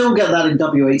 You can still get that in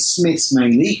W.H. Smith's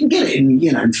mainly. You can get it in,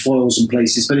 in foils and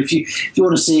places. But if you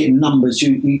want to see it in numbers,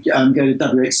 you go to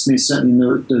W.H. Smith, certainly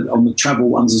on the travel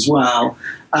ones as well.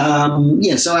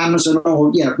 So Amazon or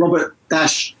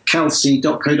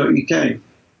robert-kelsey.co.uk.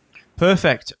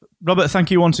 Perfect. Robert,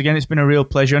 thank you once again. It's been a real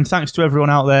pleasure. And thanks to everyone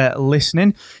out there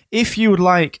listening. If you would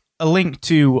like a link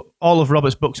to all of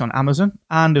Robert's books on Amazon,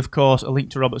 and of course, a link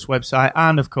to Robert's website,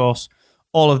 and of course,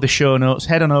 all of the show notes,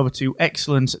 head on over to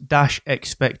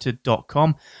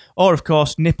excellence-expected.com, or of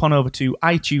course, nip on over to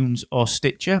iTunes or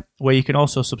Stitcher, where you can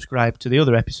also subscribe to the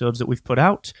other episodes that we've put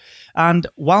out. And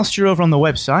whilst you're over on the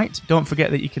website, don't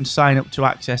forget that you can sign up to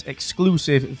access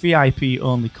exclusive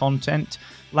VIP-only content,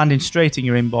 landing straight in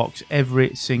your inbox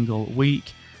every single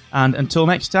week. And until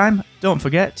next time, don't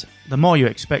forget, the more you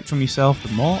expect from yourself,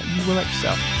 the more you will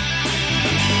excel.